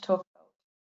start to talk about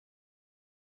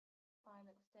file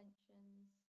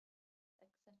extensions,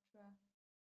 etc.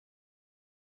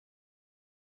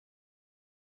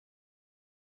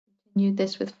 Continue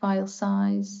this with file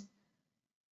size.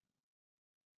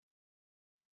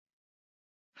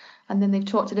 And then they've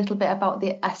talked a little bit about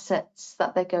the assets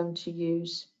that they're going to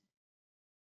use.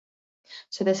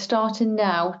 So they're starting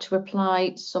now to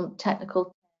apply some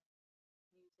technical.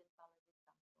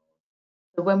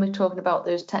 So when we're talking about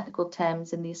those technical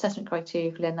terms in the assessment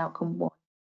criteria for learning outcome 1,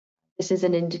 this is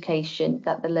an indication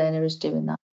that the learner is doing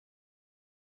that.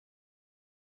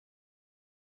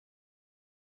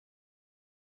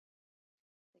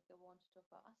 They go on to talk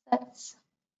about assets.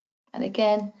 And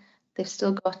again, they've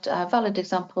still got valid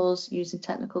examples using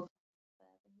technical.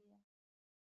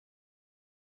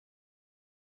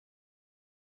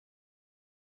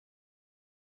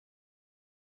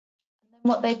 And then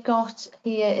what they've got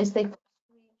here is they've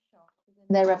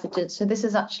their evidence. So this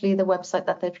is actually the website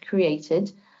that they've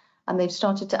created, and they've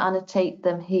started to annotate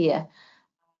them here.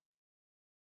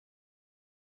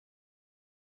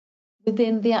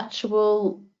 Within the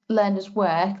actual learner's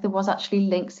work, there was actually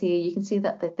links here. You can see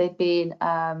that they've been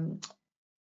blacked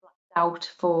out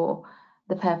for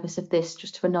the purpose of this,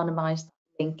 just to anonymise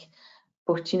the link.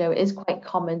 But it is quite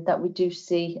common that we do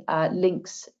see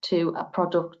links to a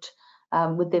product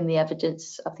within the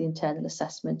evidence of the internal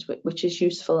assessment, which is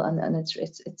useful, and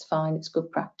it's fine. It's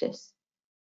good practice.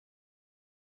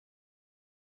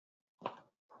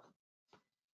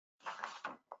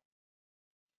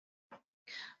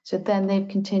 So then they've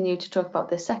continued to talk about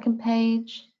the second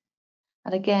page,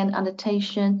 and again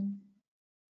annotation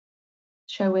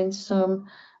showing some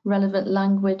relevant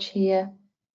language here.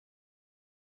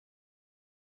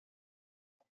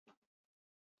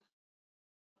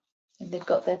 And they've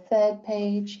got their third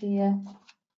page here.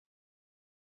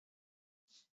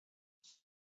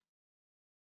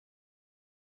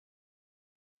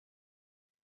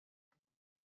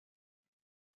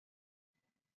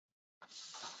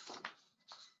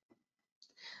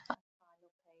 And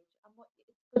what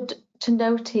is good to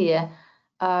note here,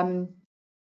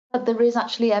 that there is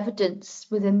actually evidence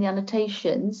within the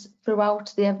annotations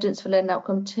throughout the evidence for learning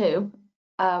outcome 2,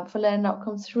 for learning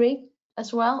outcome 3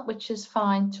 as well, which is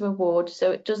fine to award.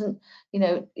 So it doesn't,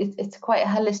 it's quite a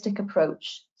holistic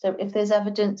approach. So if there's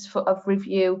evidence of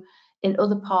review in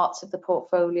other parts of the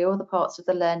portfolio, other parts of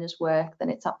the learner's work, then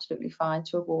it's absolutely fine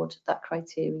to award that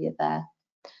criteria there.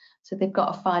 So they've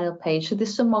got a final page. So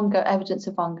there's some evidence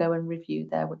of ongoing review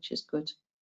there, which is good.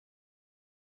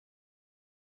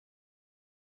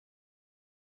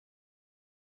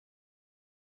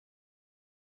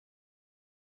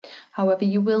 However,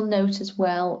 you will note as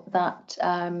well that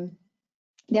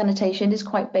the annotation is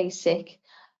quite basic,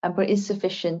 but it is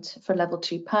sufficient for level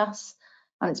 2 pass,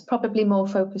 and it's probably more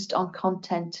focused on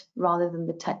content rather than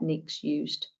the techniques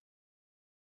used.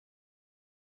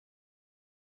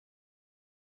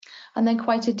 And then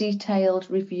quite a detailed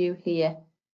review here.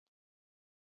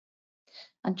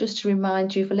 And just to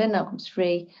remind you, for learning outcomes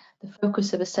 3, the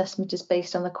focus of assessment is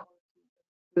based on the quality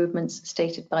improvements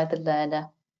stated by the learner.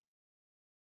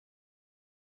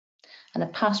 And a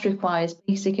pass requires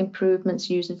basic improvements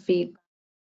using feedback,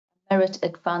 merit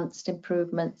advanced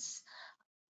improvements,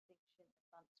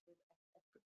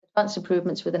 advanced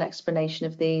improvements with an explanation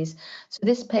of these. So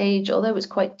this page, although it's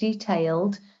quite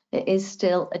detailed, it is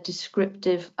still a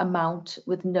descriptive amount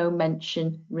with no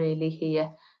mention really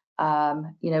here.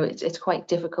 It's quite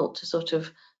difficult to sort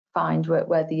of find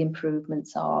where the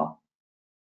improvements are.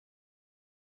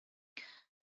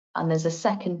 And there's a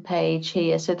second page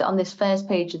here. So that on this first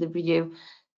page of the review,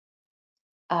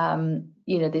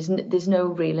 there's no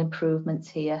real improvements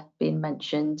here being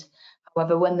mentioned.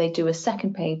 However, when they do a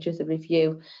second page of the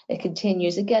review, it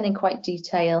continues again in quite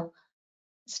detail,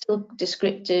 still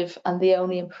descriptive, and the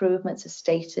only improvements are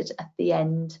stated at the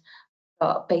end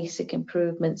are basic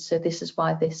improvements. So this is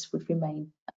why this would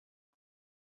remain.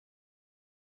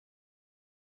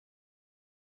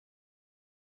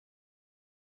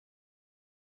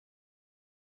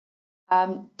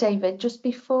 David, just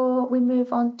before we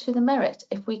move on to the merit,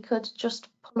 if we could just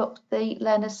pull up the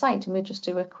learner site and we'll just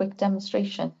do a quick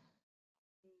demonstration.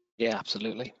 Yeah,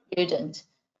 absolutely. Student.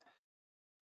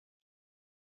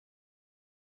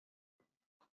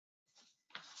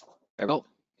 There we go.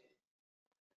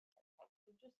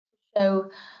 Just to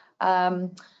show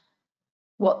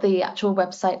what the actual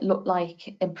website looked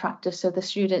like in practice. So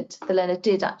the learner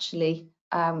did actually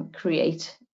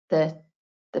create the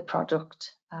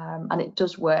product, and it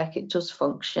does work, it does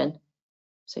function.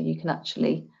 So you can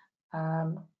actually,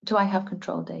 do I have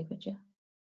control, David? Yeah.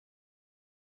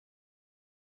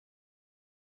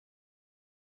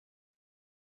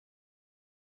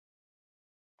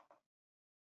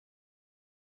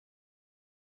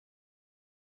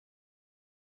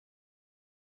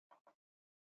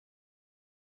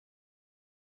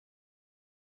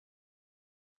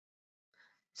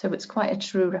 So it's quite a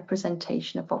true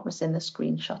representation of what was in the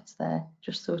screenshots there.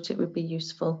 Just thought it would be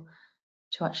useful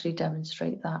to actually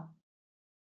demonstrate that.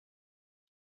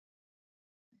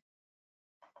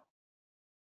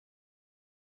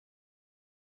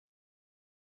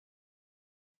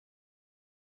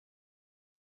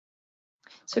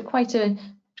 So quite a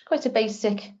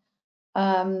basic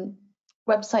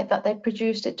website that they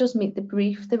produced. It does meet the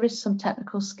brief. There is some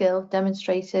technical skill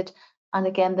demonstrated, and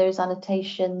again, those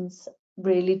annotations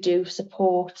really do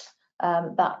support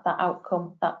that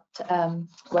outcome, that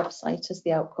website as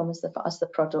the outcome, as the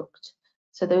product.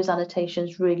 So those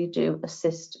annotations really do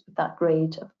assist with that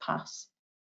grade of pass.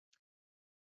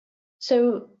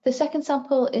 So the second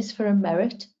sample is for a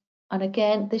merit. And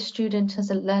again, this student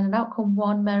has a Learning Outcome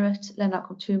 1 merit, Learning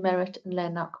Outcome 2 merit, and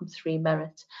Learning Outcome 3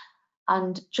 merit.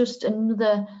 And just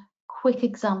another quick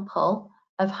example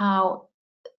of how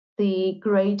the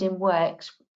grading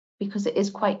works, because it is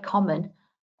quite common.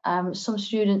 Some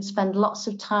students spend lots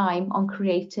of time on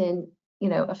creating,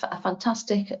 a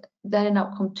fantastic Learning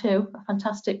Outcome 2, a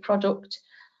fantastic product.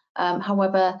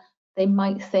 However, they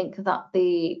might think that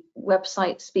the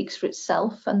website speaks for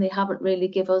itself, and they haven't really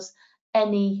give us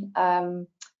any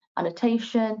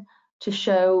annotation to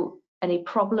show any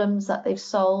problems that they've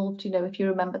solved. If you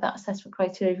remember that assessment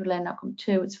criteria for Learning Outcome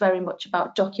 2, it's very much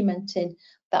about documenting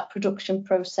that production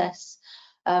process.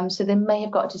 So they may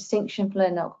have got a distinction for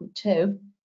Learning Outcome 2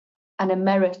 and a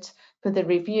merit for the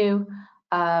review,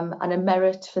 and a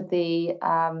merit for the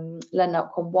Learning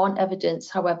Outcome 1 evidence.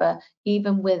 However,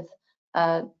 even with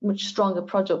a much stronger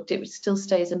product, it would still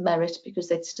stay as a merit because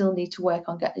they'd still need to work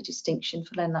on getting a distinction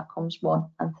for Learning Outcomes 1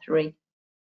 and 3.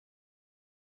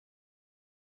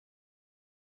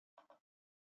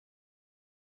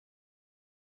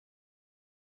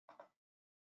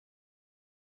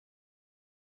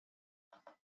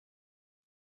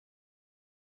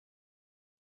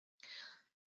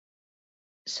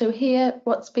 So here,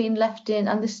 what's been left in,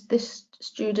 and this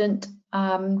student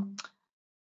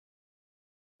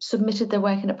submitted their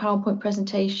work in a PowerPoint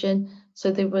presentation.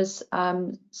 So there was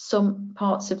some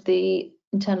parts of the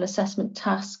internal assessment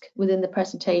task within the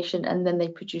presentation, and then they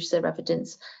produced their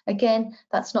evidence. Again,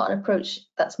 that's not an approach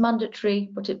that's mandatory,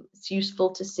 but it's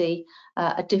useful to see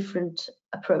a different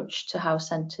approach to how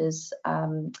centres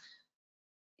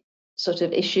sort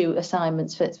of issue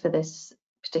assignments for this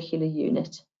particular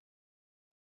unit.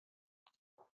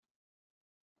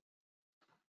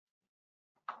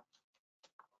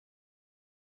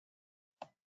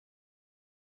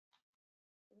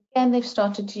 Again, they've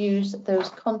started to use those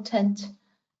content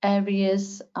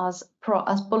areas as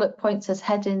bullet points, as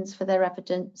headings for their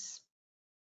evidence.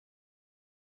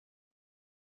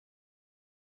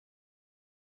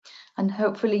 And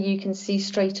hopefully you can see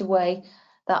straight away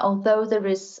that although there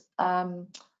is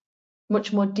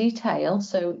much more detail,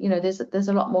 so there's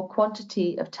a lot more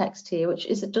quantity of text here, which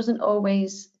doesn't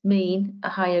always mean a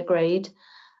higher grade.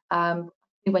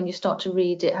 When you start to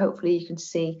read it, hopefully you can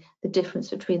see the difference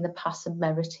between the pass and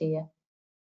merit here.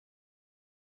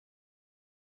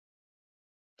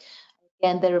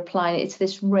 Again, they're applying it's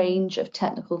this range of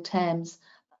technical terms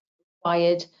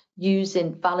required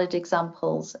using valid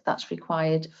examples that's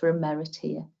required for a merit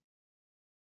here.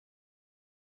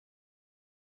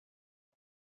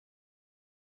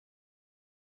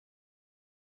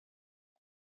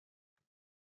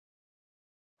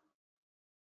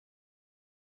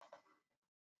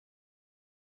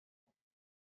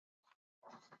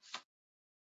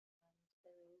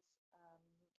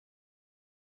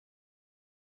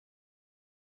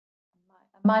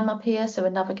 A mind map here, so a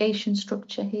navigation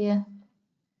structure here.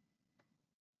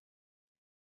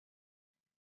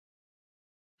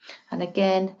 And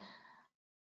again,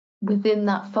 within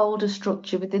that folder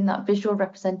structure, within that visual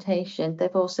representation,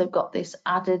 they've also got this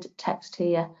added text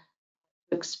here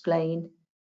to explain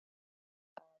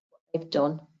what they've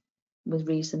done with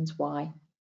reasons why.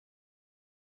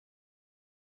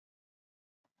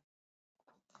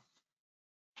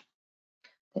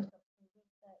 They've got some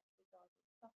research regarding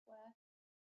software.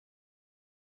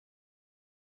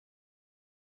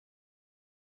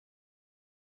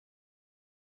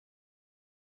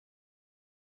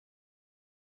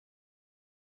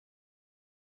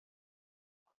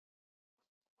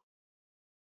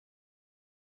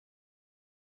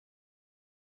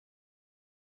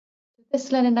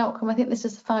 This learning outcome, I think this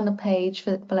is the final page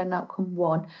for learning outcome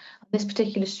 1. This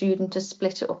particular student has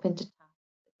split it up into tasks.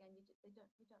 Again,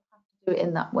 you don't have to do it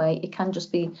in that way. It can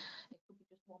just be, it could be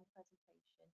just one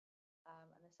presentation, and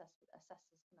assessors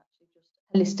can actually just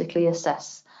holistically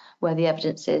assess where the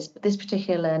evidence is. But this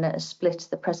particular learner has split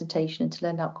the presentation into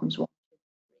learning outcomes 1.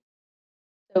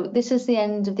 So this is the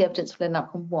end of the evidence for learning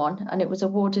outcome 1, and it was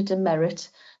awarded a merit,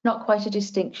 not quite a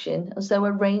distinction, as though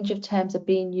a range of terms are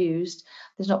being used.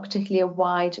 There's not particularly a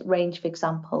wide range of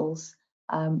examples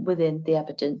within the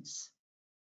evidence.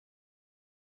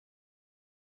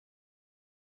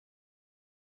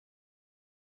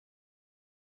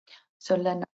 So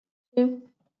learning outcome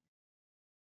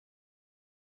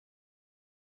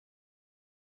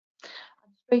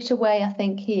 2. Straight away, I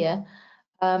think here,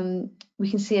 we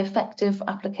can see effective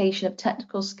application of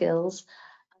technical skills.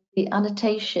 The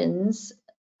annotations,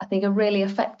 I think, are really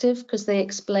effective because they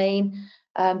explain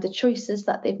the choices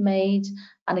that they've made.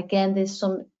 And again, there's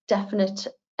some definite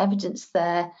evidence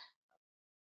there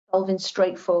solving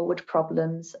straightforward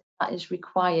problems that is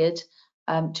required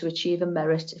to achieve a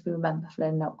merit, if we remember, for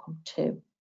learning outcome 2.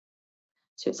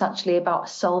 So it's actually about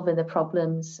solving the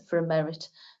problems for a merit,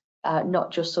 not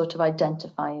just sort of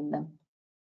identifying them.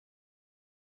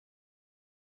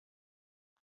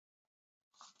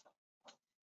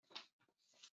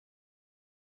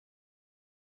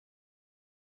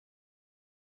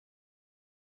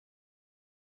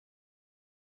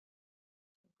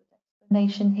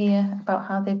 Explanation here about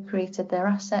how they've created their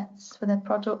assets for their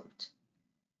product.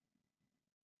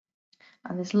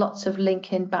 And there's lots of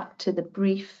linking back to the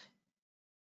brief,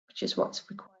 which is what's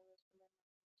required.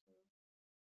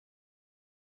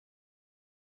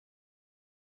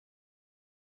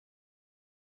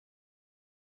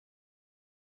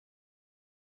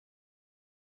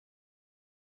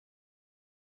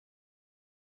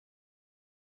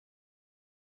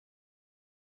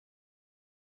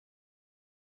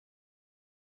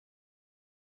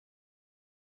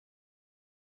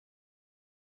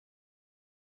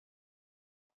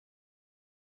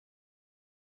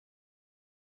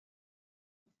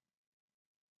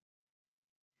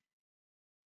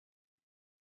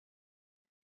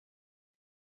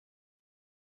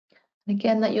 And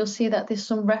again, that you'll see that there's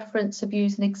some reference of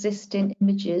using existing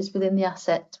images within the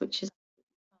assets, which is just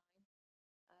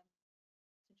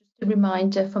a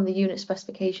reminder from the unit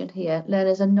specification here.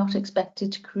 Learners are not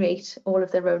expected to create all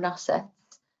of their own assets.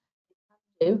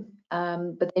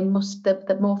 But they must.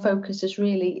 The more focus is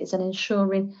really is on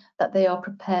ensuring that they are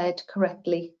prepared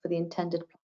correctly for the intended.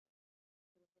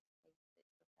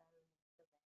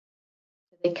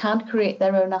 They can create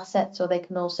their own assets, or they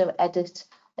can also edit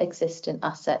existing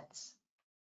assets.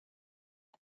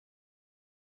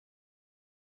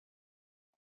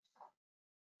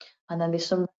 And then there's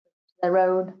some their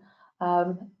own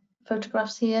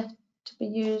photographs here to be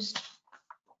used.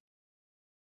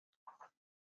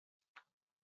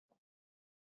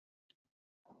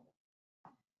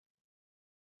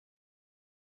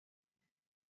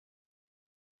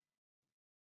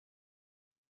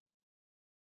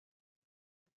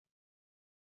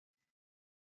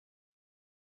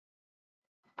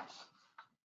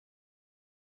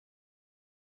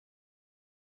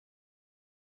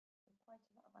 Quite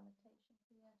a lot of annotation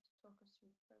here to talk us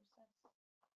through the process.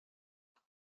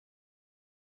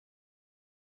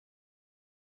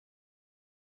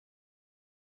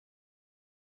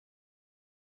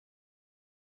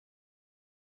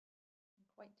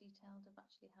 Quite detailed of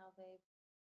actually how they've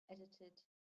edited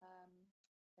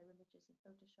their images in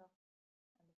Photoshop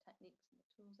and the techniques and the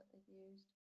tools that they've used.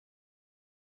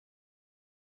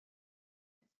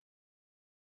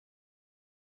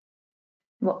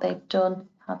 What they've done,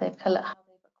 how they've acquired the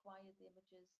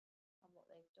images, and what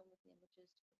they've done with the images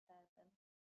to prepare them.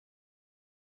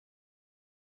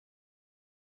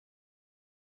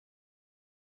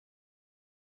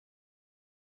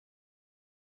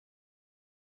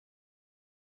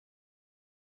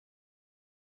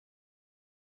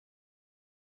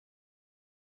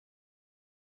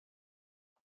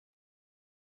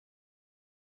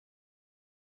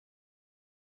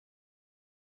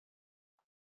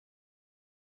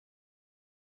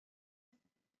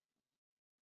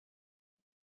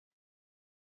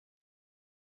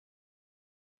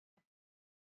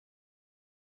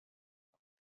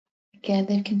 Again,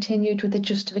 they've continued with the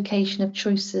justification of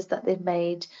choices that they've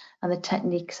made and the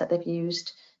techniques that they've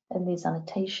used in these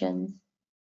annotations.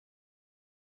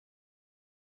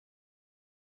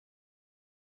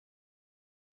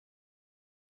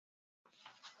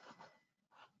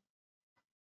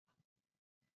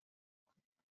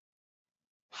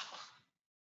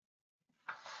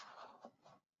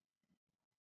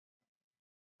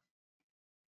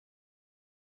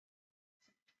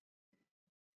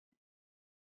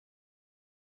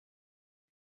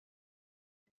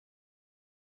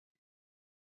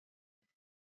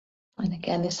 And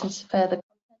again, this is further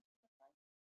content.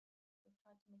 We've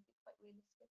tried to make it quite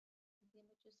realistic with the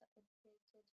images that they've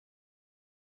created.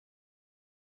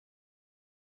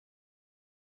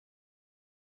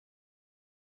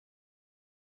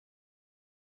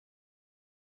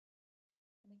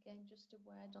 And again, just a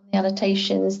word on the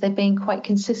annotations, they've been quite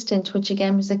consistent, which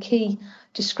again was a key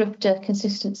descriptor,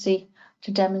 consistency,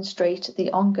 to demonstrate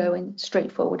the ongoing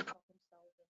straightforward problem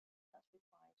solving that's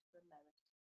required for a merit.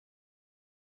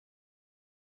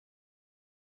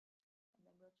 And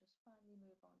then we'll just finally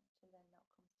move on to learning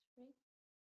outcome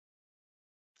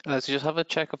 3. So just have a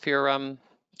check of your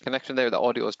connection there. The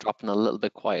audio is dropping a little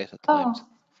bit quiet at times.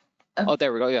 Oh,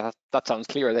 there we go. Yeah, that sounds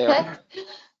clear there. Okay.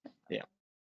 Yeah.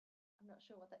 I'm not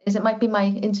sure what that is. It might be my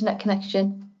internet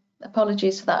connection.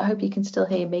 Apologies for that. I hope you can still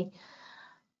hear me.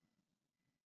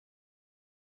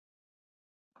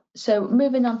 So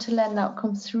moving on to learning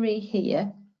outcome 3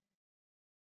 here.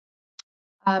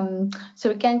 So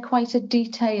again, quite a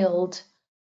detailed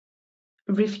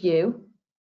review.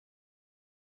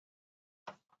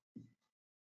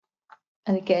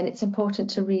 And again, it's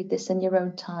important to read this in your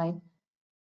own time,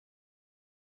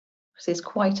 because there's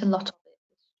quite a lot of it.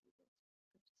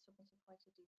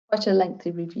 Quite a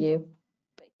lengthy review.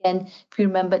 But again, if you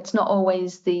remember, it's not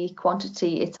always the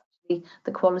quantity, it's actually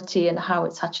the quality and how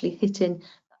it's actually hitting that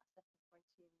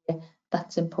criteria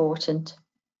that's important.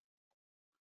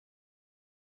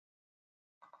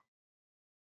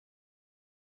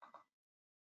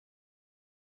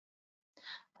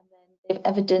 And then they've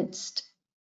evidenced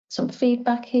some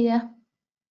feedback here.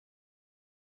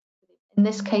 In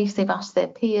this case, they've asked their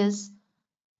peers,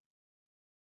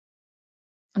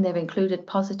 and they've included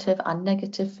positive and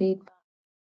negative feedback.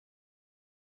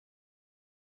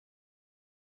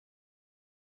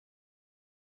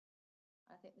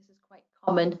 I think this is quite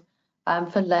common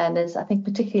for learners, I think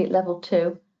particularly at level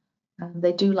 2.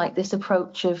 They do like this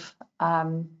approach of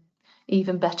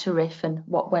even better if and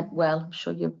what went well. I'm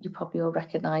sure you probably all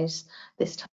recognise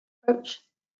this type of approach.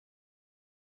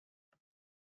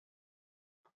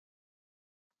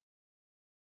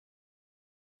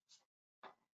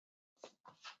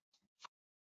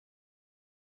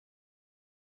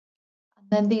 And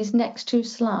then these next 2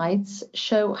 slides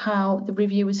show how the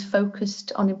review is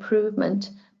focused on improvement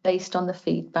based on the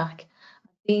feedback.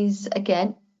 These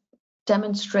again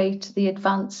demonstrate the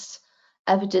advanced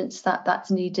evidence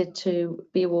that's needed to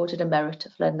be awarded a merit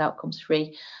of learning outcomes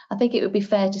 3. I think it would be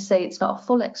fair to say it's not a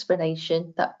full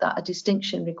explanation that a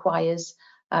distinction requires,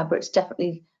 but it's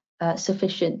definitely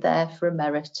sufficient there for a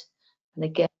merit. And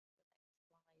again,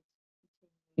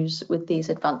 with these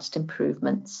advanced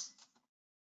improvements.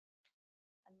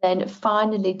 And then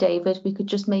finally, David, we could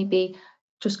just maybe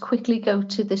just quickly go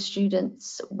to the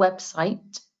students'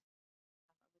 website.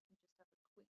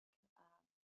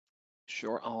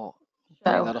 Sure, I'll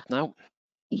bring that up now.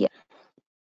 Yeah.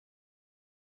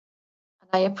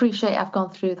 I appreciate I've gone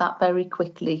through that very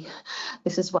quickly.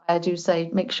 This is why I do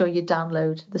say make sure you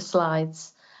download the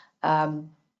slides. So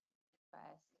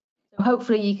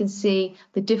hopefully you can see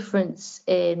the difference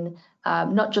in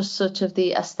not just sort of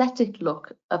the aesthetic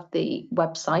look of the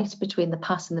website between the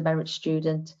pass and the merit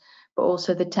student, but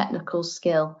also the technical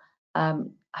skill,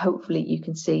 hopefully you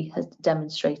can see has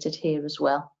demonstrated here as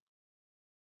well.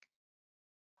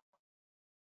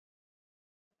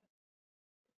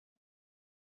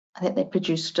 I think they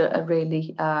produced a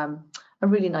really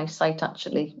nice site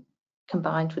actually,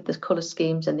 combined with the colour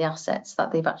schemes and the assets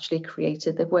that they've actually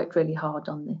created. They've worked really hard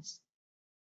on this.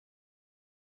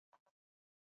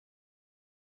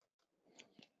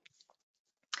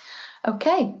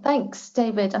 Okay, thanks,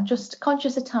 David. I'm just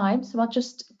conscious of time, so I'll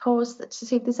just pause to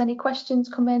see if there's any questions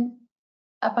come in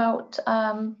about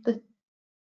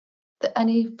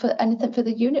anything for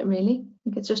the unit, really. I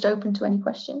think it's just open to any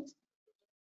questions.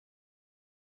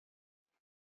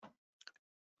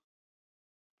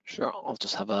 Sure, I'll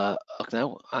just have a look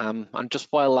now. And just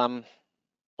while I'm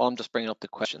just bringing up the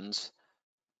questions,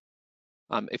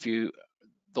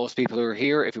 those people who are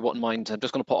here, if you wouldn't mind, I'm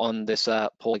just going to put on this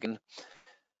poll again,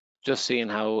 just seeing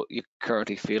how you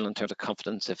currently feel in terms of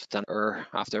confidence, if it's an error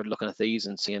after looking at these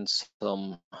and seeing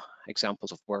some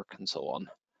examples of work and so on.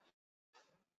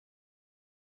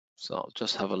 So I'll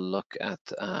just have a look at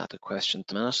the question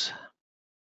in a minute.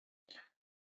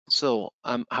 So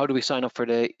how do we sign up for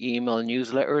the email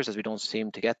newsletters, as we don't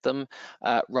seem to get them?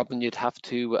 Robin, you'd have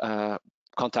to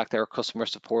contact our customer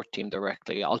support team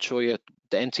directly. I'll show you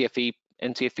the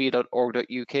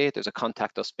ncfe.org.uk. There's a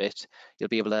contact us bit. You'll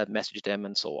be able to message them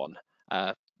and so on.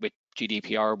 With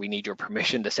GDPR, we need your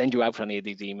permission to send you out any of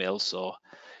these emails. So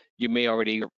you may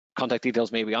already, contact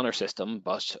details may be on our system,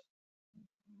 but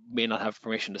may not have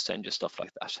permission to send you stuff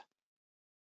like that.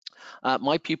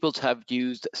 My pupils have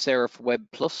used Serif Web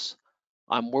Plus.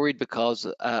 I'm worried because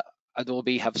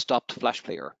Adobe have stopped Flash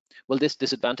Player. Will this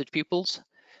disadvantage pupils?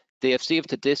 They have saved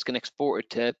the disk and exported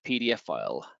to PDF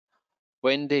file.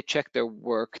 When they checked their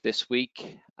work this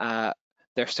week, their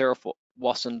Serif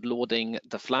wasn't loading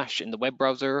the Flash in the web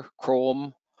browser,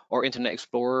 Chrome, or Internet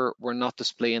Explorer were not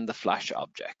displaying the Flash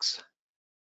objects.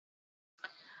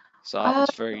 So that was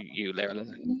for you,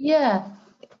 Lerla. Yeah.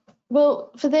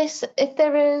 Well, for this, if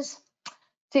there is,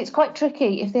 see, it's quite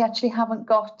tricky if they actually haven't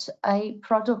got a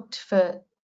product for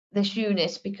this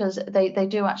unit, because they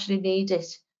do actually need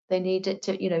it. They need it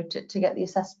to, you know, to get the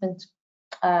assessment,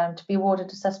 to be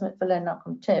awarded assessment for Learning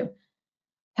Outcome 2.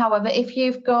 However, if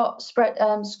you've got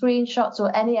screenshots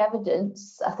or any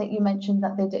evidence, I think you mentioned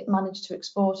that they did manage to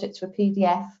export it to a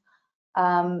PDF,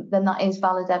 then that is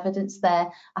valid evidence there.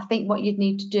 I think what you'd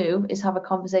need to do is have a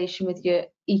conversation with your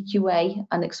EQA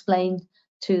and explain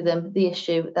to them the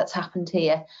issue that's happened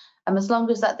here. And as long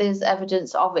as that there's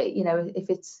evidence of it, you know, if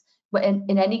it's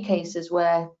in any cases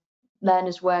where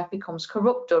learners' work becomes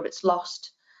corrupt or it's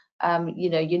lost, you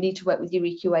know, you need to work with your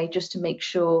EQA just to make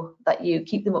sure that you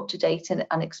keep them up to date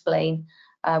and explain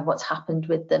what's happened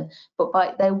with them.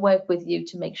 But they work with you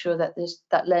to make sure that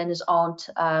that learners aren't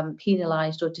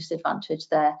penalised or disadvantaged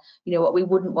there. You know, what we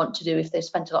wouldn't want to do if they've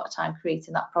spent a lot of time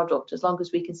creating that product, as long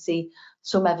as we can see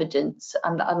some evidence,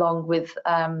 and along with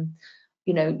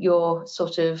you know, your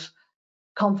sort of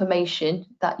confirmation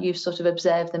that you've sort of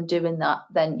observed them doing that,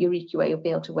 then your EQA will be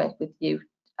able to work with you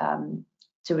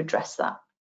to address that.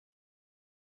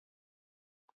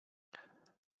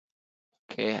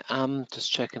 Okay,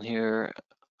 just checking here.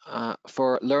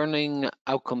 For Learning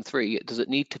Outcome 3, does it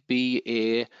need to be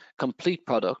a complete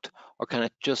product, or can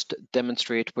it just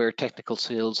demonstrate where technical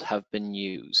skills have been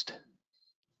used?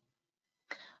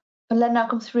 For Learning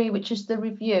Outcome 3, which is the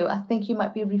review, I think you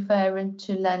might be referring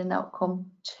to Learning Outcome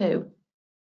 2.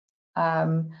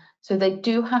 So they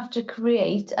do have to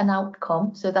create an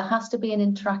outcome, so there has to be an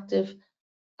interactive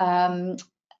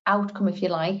outcome, if you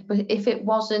like. But if it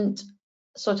wasn't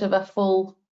sort of a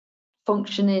full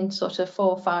functioning sort of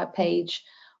 4 or 5 page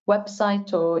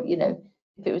website, or, you know,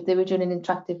 if it was they were doing an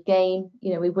interactive game,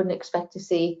 you know, we wouldn't expect to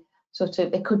see sort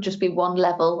of, it could just be one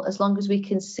level. As long as we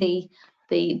can see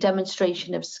the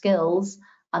demonstration of skills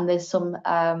and there's some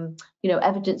you know,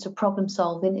 evidence of problem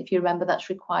solving, if you remember, that's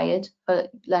required for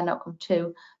Learning Outcome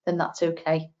 2, then that's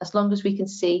okay. As long as we can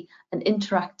see an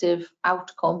interactive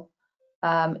outcome,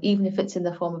 even if it's in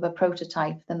the form of a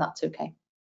prototype, then that's okay.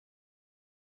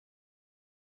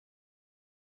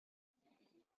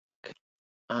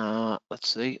 Let's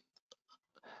see.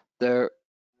 The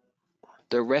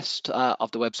rest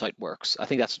of the website works. I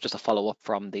think that's just a follow-up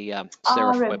from the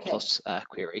Serif Web Plus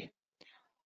query.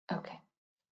 Okay.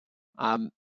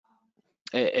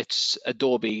 It's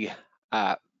Adobe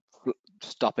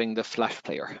stopping the Flash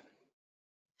Player.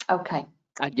 Okay.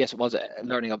 And yes, it was a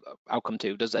Learning Outcome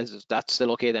 2. Is that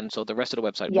still okay then? So the rest of the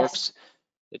website works.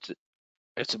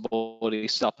 It's about to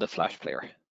stop the Flash Player.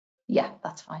 Yeah,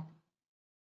 that's fine.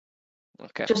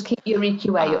 Okay. Just keep your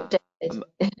EQA updated,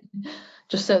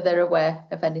 just so they're aware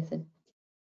of anything.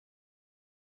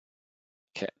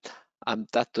 Okay.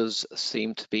 That does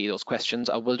seem to be those questions.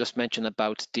 I will just mention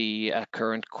about the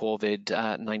current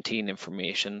COVID-19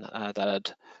 information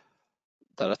that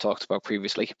I talked about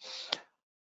previously.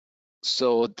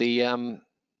 So the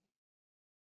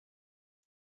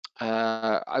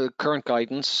current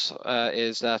guidance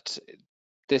is that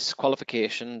this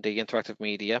qualification, the interactive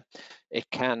media, it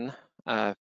can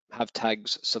have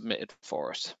tags submitted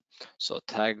for it. So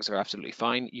tags are absolutely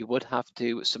fine. You would have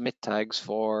to submit tags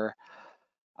for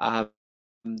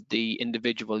the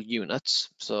individual units,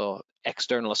 so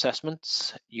external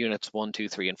assessments, units 1, 2,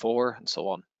 3, and 4, and so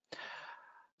on.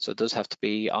 So it does have to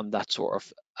be on that sort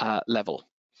of level.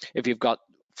 If you've got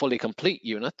fully complete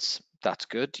units, that's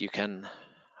good. You can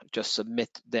just submit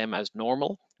them as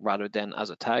normal rather than as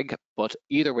a tag. But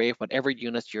either way, whatever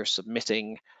unit you're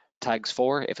submitting tags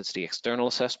for, if it's the external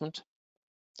assessment,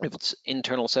 if it's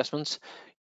internal assessments,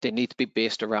 they need to be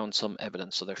based around some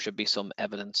evidence. So there should be some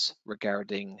evidence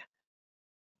regarding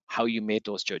how you made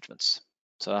those judgments.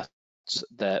 So that's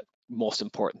the most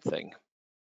important thing.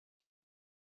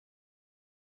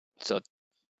 So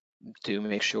to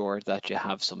make sure that you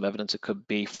have some evidence, it could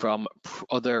be from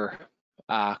other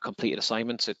completed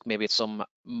assignments. Maybe it's some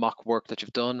mock work that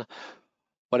you've done.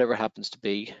 Whatever it happens to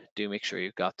be, do make sure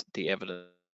you've got the evidence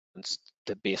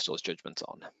to base those judgments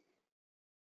on.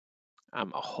 I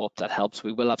hope that helps.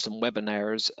 We will have some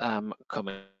webinars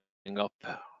coming up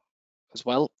as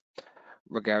well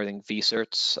regarding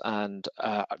VCerts and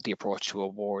the approach to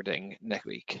awarding next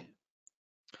week.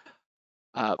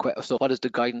 So what is the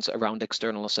guidance around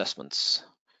external assessments?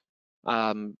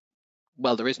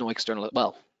 Well, there is no external,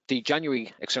 well, the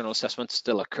January external assessment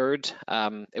still occurred.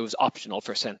 It was optional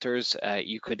for centres.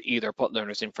 You could either put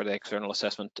learners in for the external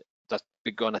assessment that's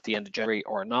begun at the end of January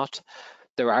or not.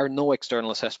 There are no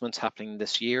external assessments happening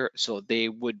this year, so they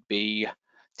would be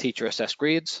teacher assessed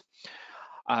grades.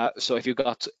 So if you've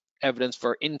got evidence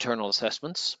for internal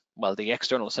assessments, well, the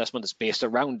external assessment is based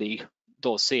around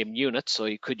those same units, so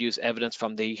you could use evidence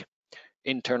from the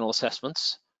internal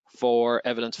assessments for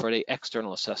evidence for the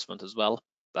external assessment as well.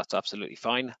 That's absolutely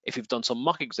fine. If you've done some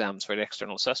mock exams for the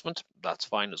external assessment, that's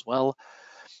fine as well,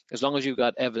 as long as you've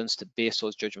got evidence to base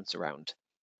those judgments around.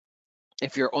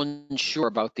 If you're unsure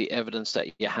about the evidence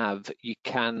that you have, you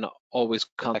can always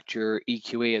contact your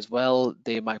EQA as well.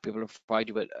 They might be able to provide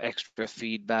you with extra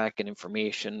feedback and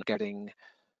information regarding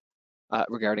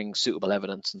suitable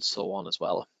evidence and so on as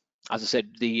well. As I said,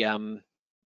 the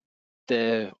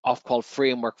Ofqual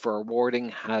framework for awarding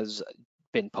has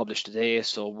been published today,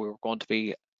 so we're going to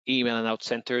be emailing out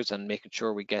centres and making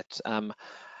sure we get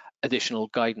additional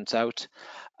guidance out.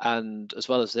 And as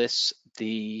well as this,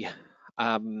 the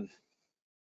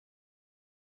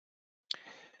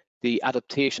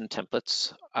adaptation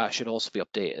templates should also be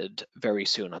updated very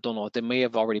soon. I don't know, they may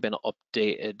have already been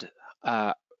updated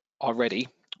already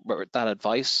with that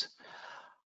advice.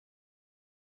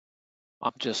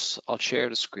 I'll share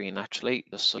the screen actually,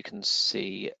 just so you can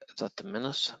see it at the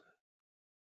minute.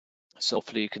 So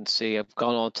hopefully you can see I've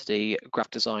gone on to the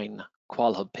graphic design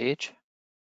Qual Hub page.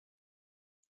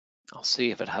 I'll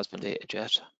see if it has been updated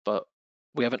yet, but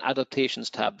we have an adaptations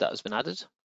tab that has been added.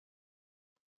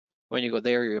 When you go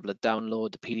there, you're able to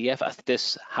download the PDF. I think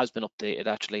this has been updated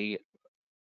actually.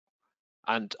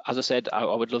 And as I said, I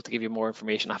would love to give you more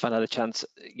information. I haven't had a chance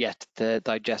yet to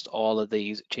digest all of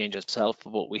these changes myself,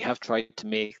 but we have tried to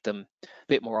make them a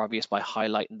bit more obvious by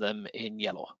highlighting them in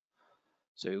yellow.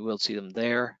 So you will see them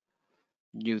there.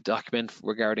 New document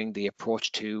regarding the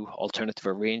approach to alternative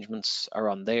arrangements are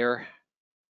on there.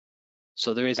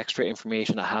 So there is extra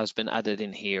information that has been added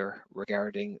in here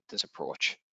regarding this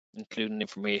approach, including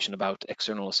information about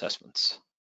external assessments.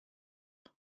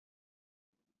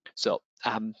 So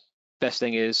best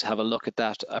thing is have a look at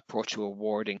that approach to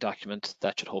awarding document.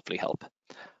 That should hopefully help.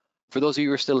 For those of you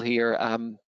who are still here,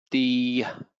 the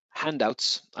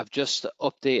handouts, I've just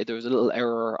updated. There was a little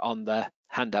error on the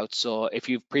handouts. So if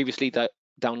you've previously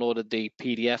downloaded the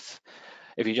PDF,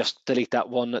 if you just delete that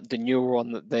one, the new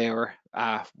one there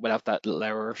without that little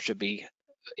error should be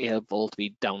able to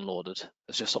be downloaded.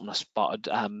 It's just something I spotted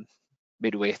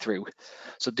midway through.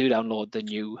 So do download the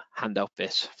new handout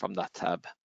bit from that tab.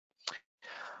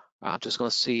 I'm just going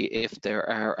to see if there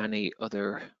are any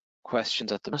other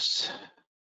questions at the moment.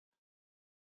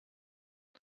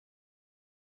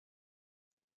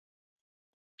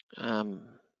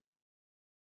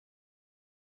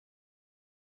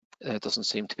 There doesn't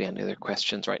seem to be any other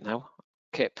questions right now.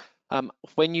 Okay,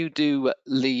 when you do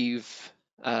leave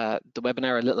the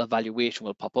webinar, a little evaluation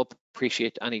will pop up.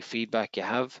 Appreciate any feedback you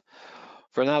have.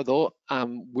 For now though,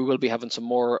 we will be having some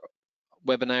more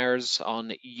webinars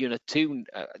on Unit 2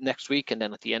 next week, and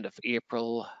then at the end of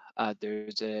April,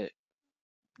 there's a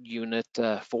Unit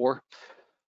 4.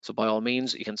 So by all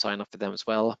means, you can sign up for them as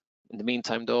well. In the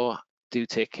meantime though, do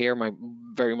take care. My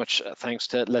very much thanks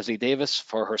to Leslie Davis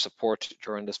for her support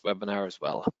during this webinar as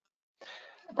well.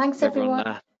 Thanks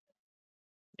everyone.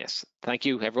 Yes, thank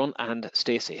you everyone, and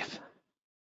stay safe.